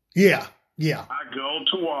alone. Yeah. I go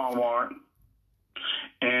to Walmart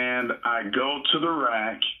and I go to the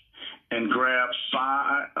rack and grab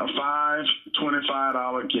five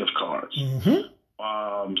 $25 gift cards. Mm-hmm.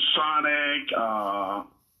 Sonic.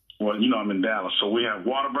 Well, you know I'm in Dallas, so we have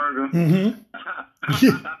Whataburger.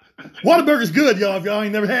 Mm-hmm. Whataburger's good, y'all. If y'all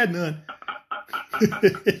ain't never had none.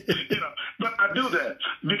 But I do that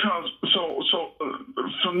because so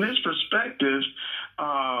from this perspective,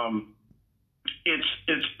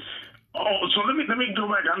 it's. Oh, so let me go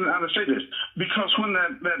back. I'm going to say this because when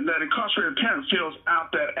that incarcerated parent fills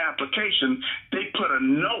out that application, they put a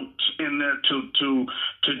note in there to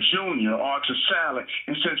Junior or to Sally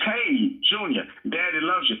and says, "Hey, Junior, Daddy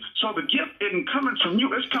loves you." So the gift isn't coming from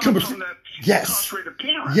you; it's coming from that incarcerated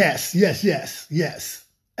parent. Yes.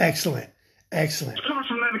 Excellent. It's coming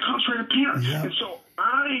from that incarcerated parent, Yep. And so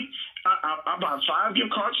I buy 5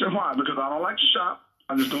 gift cards. And why? Because I don't like to shop.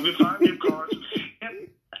 I just go get 5 gift cards.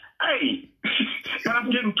 Hey, and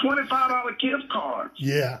I'm getting $25 gift cards.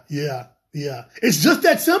 Yeah. It's just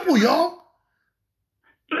that simple, y'all.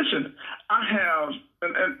 Listen, I have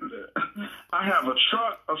a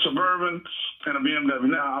truck, a Suburban, and a BMW.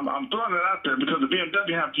 Now, I'm throwing it out there because the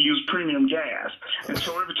BMW have to use premium gas. And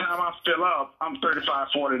so every time I fill up, I'm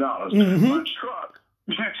 $35, $40. Mm-hmm. My truck,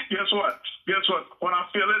 guess what? When I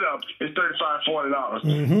fill it up, it's $35, $40.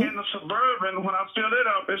 Mm-hmm. And the Suburban, when I fill it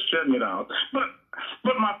up, it's $70.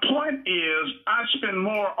 But my point is, I spend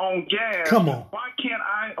more on gas. Come on. Why can't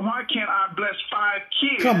I bless 5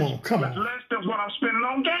 kids? Come on. With less than what I'm spending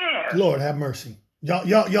on gas? Lord have mercy.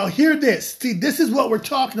 Y'all hear this? See, this is what we're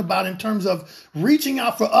talking about in terms of reaching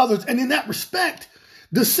out for others. And in that respect,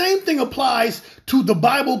 the same thing applies to the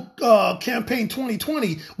Bible Campaign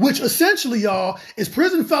 2020, which essentially, y'all, is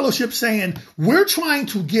Prison Fellowship saying we're trying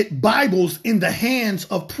to get Bibles in the hands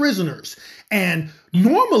of prisoners. And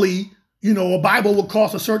normally, a Bible would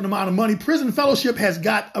cost a certain amount of money. Prison Fellowship has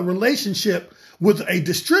got a relationship with a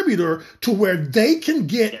distributor to where they can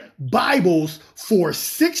get Bibles for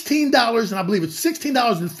 $16, and I believe it's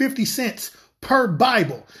 $16.50 per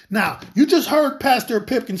Bible. Now, you just heard Pastor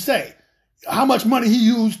Pipkin say how much money he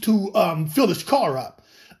used to fill his car up.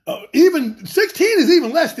 Even 16 is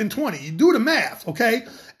even less than 20. You do the math, okay?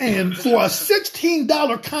 And for a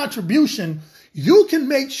 $16 contribution, you can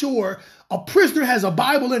make sure a prisoner has a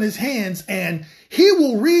Bible in his hands and he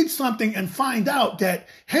will read something and find out that,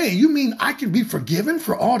 hey, you mean I can be forgiven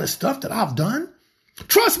for all the stuff that I've done?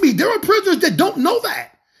 Trust me, there are prisoners that don't know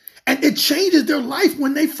that. And it changes their life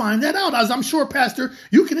when they find that out, as I'm sure, Pastor,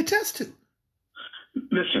 you can attest to.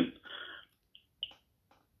 Listen,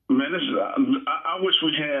 man, I wish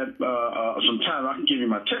we had some time. I can give you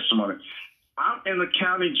my testimony. I'm in the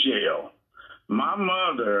county jail. My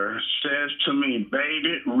mother says to me,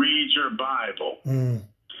 "Baby, read your Bible."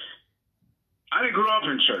 I didn't grow up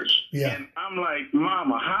in church. Yeah. And I'm like,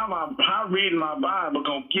 "Mama, how reading my Bible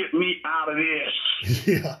gonna get me out of this?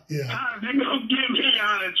 Yeah. How is it gonna get me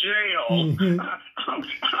out of jail?" Mm-hmm.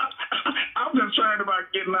 I'm concerned about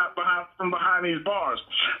getting out from behind these bars.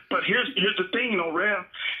 But here's the thing, Rev.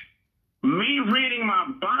 Me reading my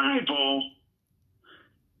Bible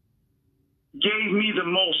gave me the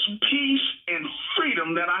most peace and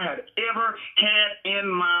freedom that I had ever had in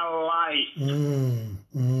my life.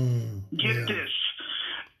 Get this.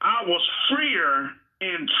 I was freer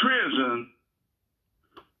in prison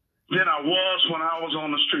than I was when I was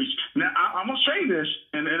on the streets. Now, I'm going to say this,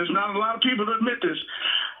 and there's not a lot of people that admit this.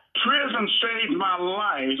 Prison saved my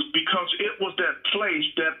life because it was that place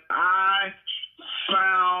that I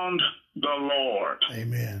found the Lord.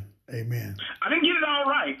 Amen. I didn't get it all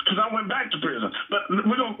right because I went back to prison, but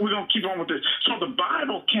we're gonna keep on with this. So the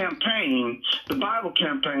Bible campaign.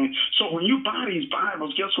 So when you buy these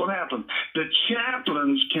Bibles, guess what happens? The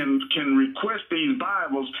chaplains can request these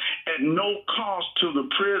Bibles at no cost to the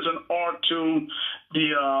prison or to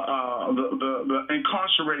the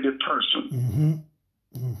incarcerated person.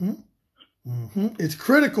 It's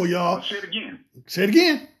critical, y'all. I'll say it again. Say it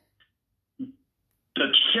again. The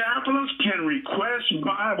chaplains can request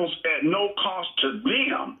Bibles at no cost to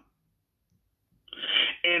them.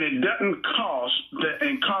 And it doesn't cost the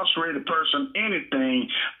incarcerated person anything,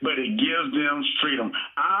 but it gives them freedom.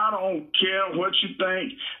 I don't care what you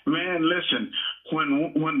think. Man, listen,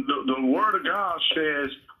 when the Word of God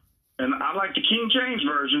says, and I like the King James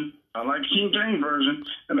Version. I like the King James Version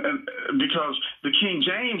and because the King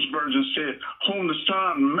James Version said, "Whom the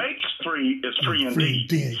Son makes free is free indeed."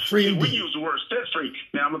 Free indeed. We use the word set free.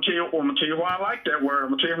 Now I'm gonna tell you why I like that word.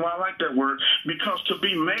 Because to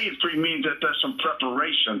be made free means that there's some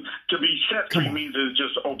preparation. To be set free means that it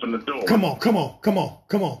just open the door. Come on.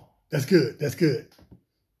 That's good.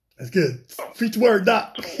 Preach the word,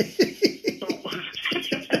 Doc.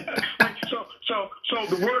 So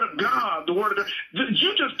the word of God,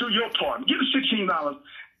 you just do your part. Give us $16.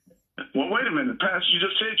 Well, wait a minute, Pastor. You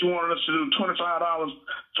just said you wanted us to do $25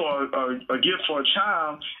 for a gift for a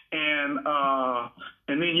child, and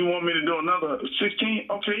then you want me to do another 16.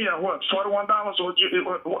 Okay, yeah, what? $41 or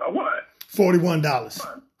what? $41.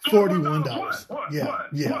 $41. What?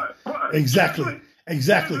 Yeah. What? Exactly.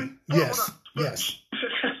 Yes.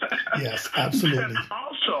 Yes, absolutely. And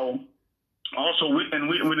also, we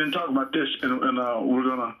didn't talk about this, and we're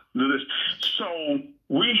gonna do this. So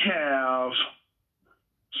we have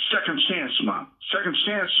Second Chance Month. Second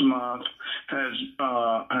Chance Month has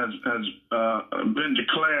been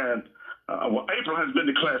declared. April has been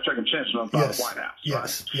declared Second Chance Month by the White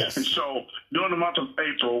House. Yes. And so during the month of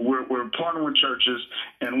April, we're partnering with churches,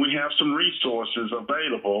 and we have some resources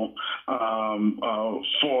available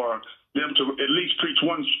for them to at least preach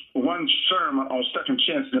one sermon on Second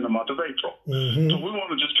Chance in the month of April. Mm-hmm. So we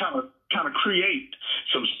want to just kind of create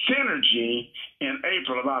some synergy in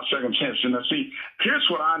April about Second Chance. And see, here's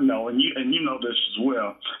what I know, and you know this as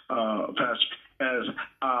well, Pastor,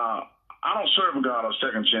 I don't serve a God of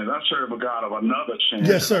second chance. I serve a God of another chance.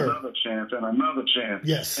 Yes, sir. Another chance and another chance.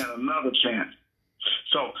 Yes. And another chance.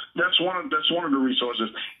 So that's one of the resources.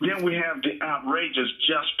 Then we have the outrageous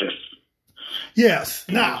justice. Yes.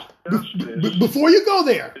 Now, before you go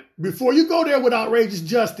there with outrageous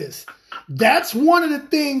justice, that's one of the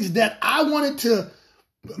things that I wanted to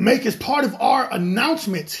make as part of our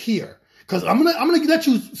announcements here. Because I'm gonna let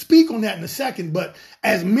you speak on that in a second. But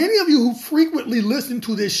as many of you who frequently listen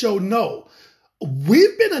to this show know,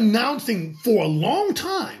 we've been announcing for a long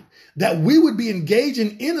time that we would be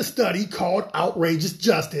engaging in a study called Outrageous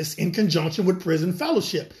Justice in conjunction with Prison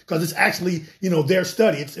Fellowship, because it's actually, their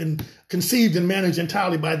study. It's conceived and managed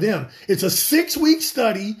entirely by them. It's a 6-week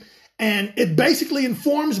study, and it basically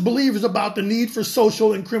informs believers about the need for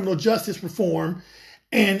social and criminal justice reform,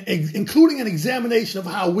 and including an examination of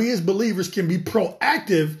how we as believers can be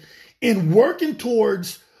proactive in working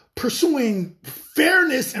towards pursuing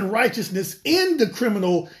fairness and righteousness in the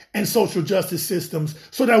criminal and social justice systems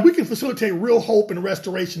so that we can facilitate real hope and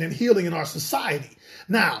restoration and healing in our society.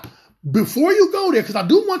 Now, before you go there, because I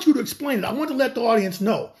do want you to explain it, I want to let the audience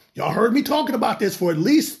know. Y'all heard me talking about this for at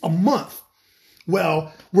least a month.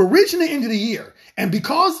 Well, we're reaching the end of the year. And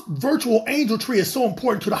because virtual angel tree is so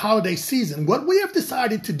important to the holiday season, what we have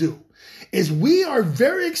decided to do is we are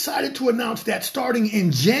very excited to announce that starting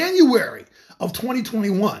in January of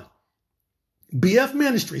 2021, BF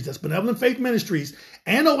Ministries, that's Benevolent Faith Ministries,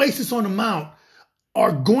 and Oasis on the Mount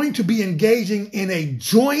are going to be engaging in a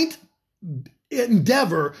joint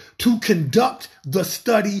endeavor to conduct the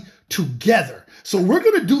study together. So we're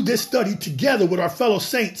going to do this study together with our fellow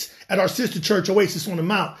saints at our sister church, Oasis on the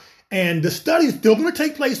Mount. And the study is still going to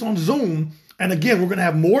take place on Zoom. And again, we're going to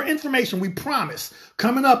have more information, we promise,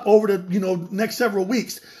 coming up over the next several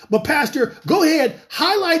weeks. But Pastor, go ahead,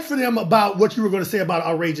 highlight for them about what you were going to say about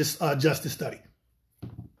Outrageous Justice Study.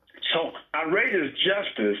 So Outrageous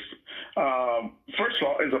Justice, first of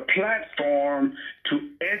all, is a platform to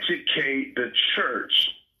educate the church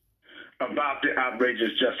about the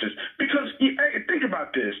outrageous justice. Because think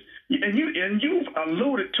about this, and you've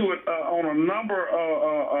alluded to it on a number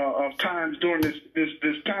of times during this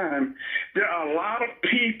time. There are a lot of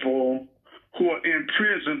people who are in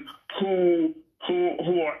prison who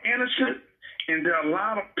are innocent, and there are a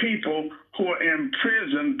lot of people who are in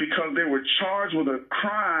prison because they were charged with a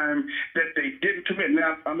crime that they didn't commit.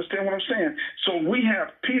 Now, understand what I'm saying? So we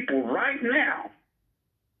have people right now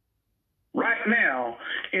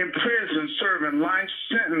in prison serving life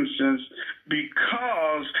sentences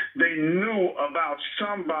because they knew about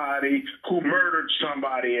somebody who murdered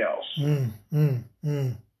somebody else.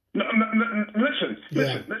 No,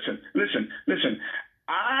 listen.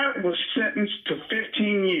 I was sentenced to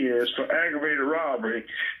 15 years for aggravated robbery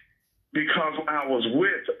because I was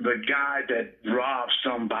with the guy that robbed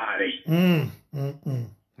somebody.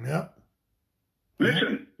 Yep.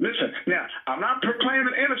 Listen. Now, I'm not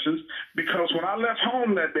proclaiming innocence, because when I left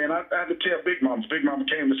home that day, and I had to tell Big Mama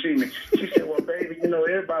came to see me. She said, well, baby,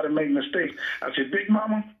 everybody make mistakes. I said, Big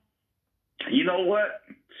Mama, you know what?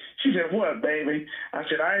 She said, what, baby? I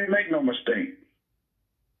said, I ain't make no mistake.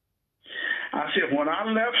 I said, when I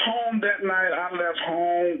left home that night, I left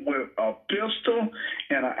home with a pistol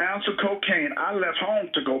and an ounce of cocaine. I left home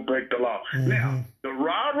to go break the law. Mm-hmm. Now, the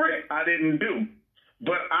robbery I didn't do,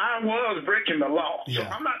 but I was breaking the law. Yeah. So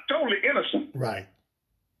I'm not totally innocent. Right.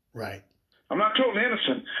 I'm not totally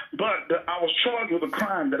innocent, but I was charged with a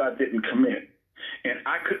crime that I didn't commit. And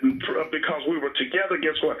I couldn't, because we were together,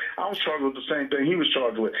 guess what? I was charged with the same thing he was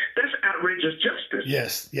charged with. That's outrageous justice.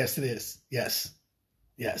 Yes, it is. Yes.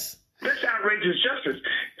 That's outrageous justice,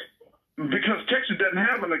 because Texas doesn't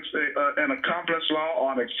have an accomplice law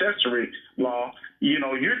or an accessory law.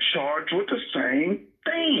 You're charged with the same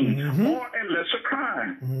thing, mm-hmm. or a lesser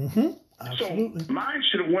crime. Mm-hmm. Absolutely. So mine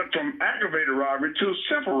should have went from aggravated robbery to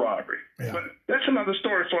simple robbery. Yeah. But that's another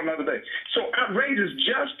story for another day. So outrageous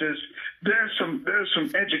justice, there's some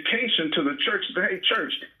education to the church. Hey,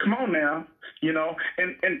 church, come on now,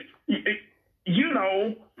 and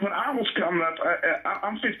when I was coming up,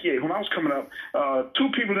 I'm 58. When I was coming up, two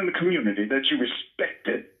people in the community that you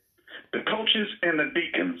respected, the coaches and the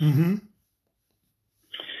deacons. Mm-hmm.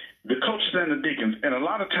 The coaches and the deacons. And a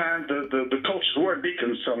lot of times the coaches were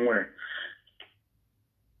deacons somewhere.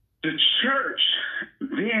 The church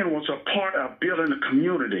then was a part of building the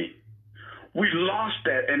community. We lost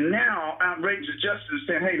that. And now outrageous justice is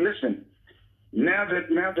saying, hey, listen, Now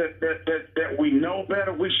that we know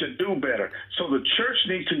better, we should do better. So the church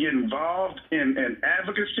needs to get involved in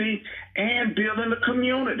advocacy and building the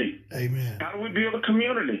community. Amen. How do we build a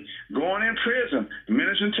community? Going in prison,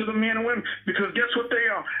 ministering to the men and women. Because guess what they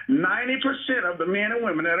are? 90% of the men and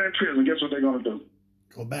women that are in prison, guess what they're going to do?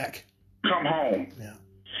 Go back. Come home. Yeah.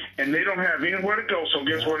 And they don't have anywhere to go, so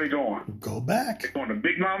guess where they're going? Go back. They're going to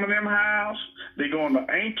Big Mama and them house. They're going to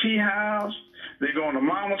Auntie house. They're going to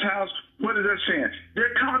Mama's house. What is that saying?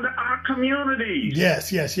 They're coming to our communities.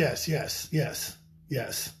 Yes.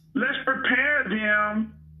 Let's prepare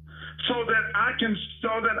them so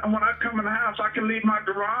that when I come in the house, I can leave my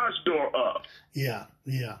garage door up. Yeah,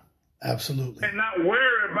 absolutely. And not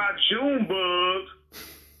worry about Junebug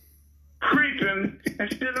creeping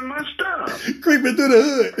and stealing my stuff. Creeping through the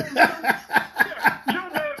hood. Yeah,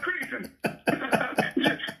 Junebug creeping.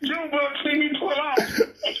 Junebug see me pull off.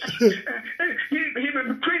 He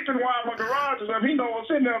been creeping while my garage is up. He knows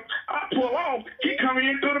what's in there. I pull off. He coming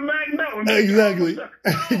in through the back door.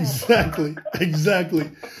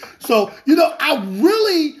 Exactly. So,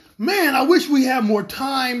 I wish we had more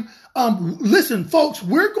time. Listen, folks,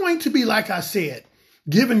 we're going to be, like I said,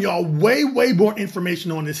 giving y'all way more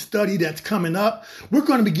information on this study that's coming up. We're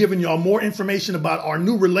going to be giving y'all more information about our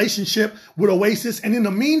new relationship with Oasis. And in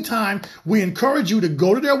the meantime, we encourage you to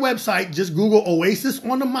go to their website. Just Google Oasis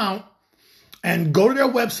on the Mount and go to their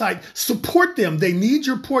website. Support them. They need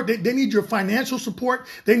your support. They need your financial support.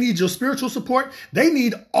 They need your spiritual support. They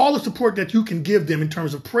need all the support that you can give them in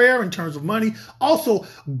terms of prayer, in terms of money. Also,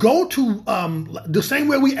 go to the same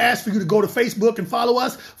way we asked for you to go to Facebook and follow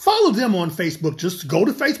us. Follow them on Facebook. Just go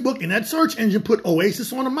to Facebook, in that search engine, put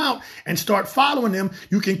Oasis on the Mount and start following them.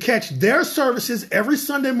 You can catch their services every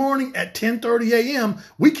Sunday morning at 10:30 a.m.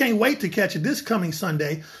 We can't wait to catch it this coming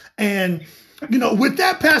Sunday. And with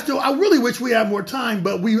that, Pastor, I really wish we had more time,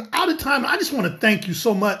 but we're out of time. I just want to thank you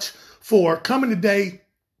so much for coming today,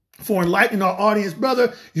 for enlightening our audience.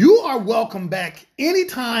 Brother, you are welcome back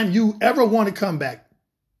anytime you ever want to come back.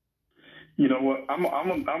 You know what? I'm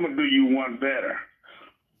going to do you one better.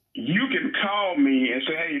 You can call me and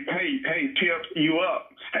say, hey, Pip, you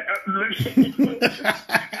up?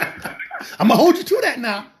 I'm going to hold you to that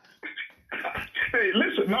now. Hey,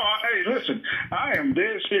 listen, I am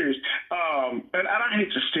dead serious. And I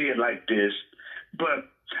hate to say it like this, but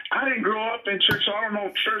I didn't grow up in church, so I don't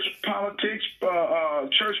know church politics,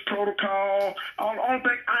 church protocol. The only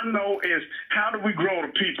thing I know is how do we grow the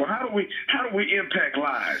people? How do we impact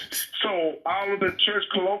lives? So all of the church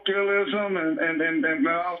colloquialism and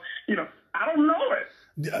I don't know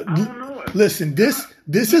it. Listen, this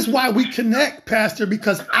is why we connect, Pastor,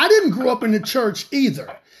 because I didn't grow up in the church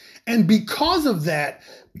either. And because of that,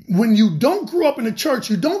 when you don't grow up in the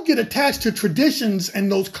church, you don't get attached to traditions and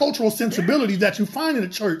those cultural sensibilities that you find in the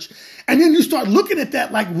church. And then you start looking at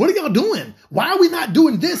that like, what are y'all doing? Why are we not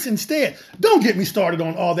doing this instead? Don't get me started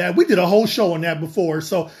on all that. We did a whole show on that before.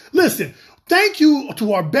 So listen, Thank you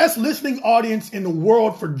to our best listening audience in the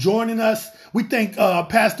world for joining us. We thank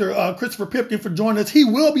Pastor Christopher Pipkin for joining us. He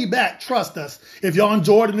will be back. Trust us. If y'all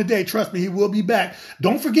enjoyed him today, trust me, he will be back.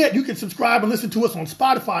 Don't forget, you can subscribe and listen to us on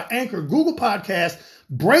Spotify, Anchor, Google Podcasts,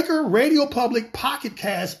 Breaker, Radio Public, Pocket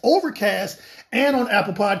Cast, Overcast, and on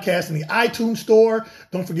Apple Podcasts in the iTunes Store.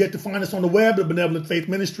 Don't forget to find us on the web at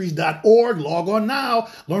benevolentfaithministries.org. Log on now.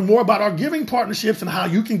 Learn more about our giving partnerships and how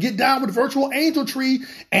you can get down with Virtual Angel Tree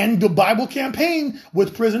and the Bible campaign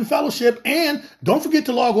with Prison Fellowship. And don't forget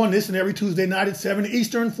to log on this and every Tuesday night at 7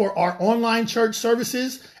 Eastern for our online church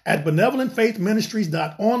services at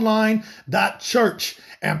benevolentfaithministries.online.church.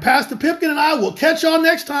 And Pastor Pipkin and I will catch y'all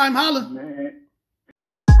next time. Holla. Man.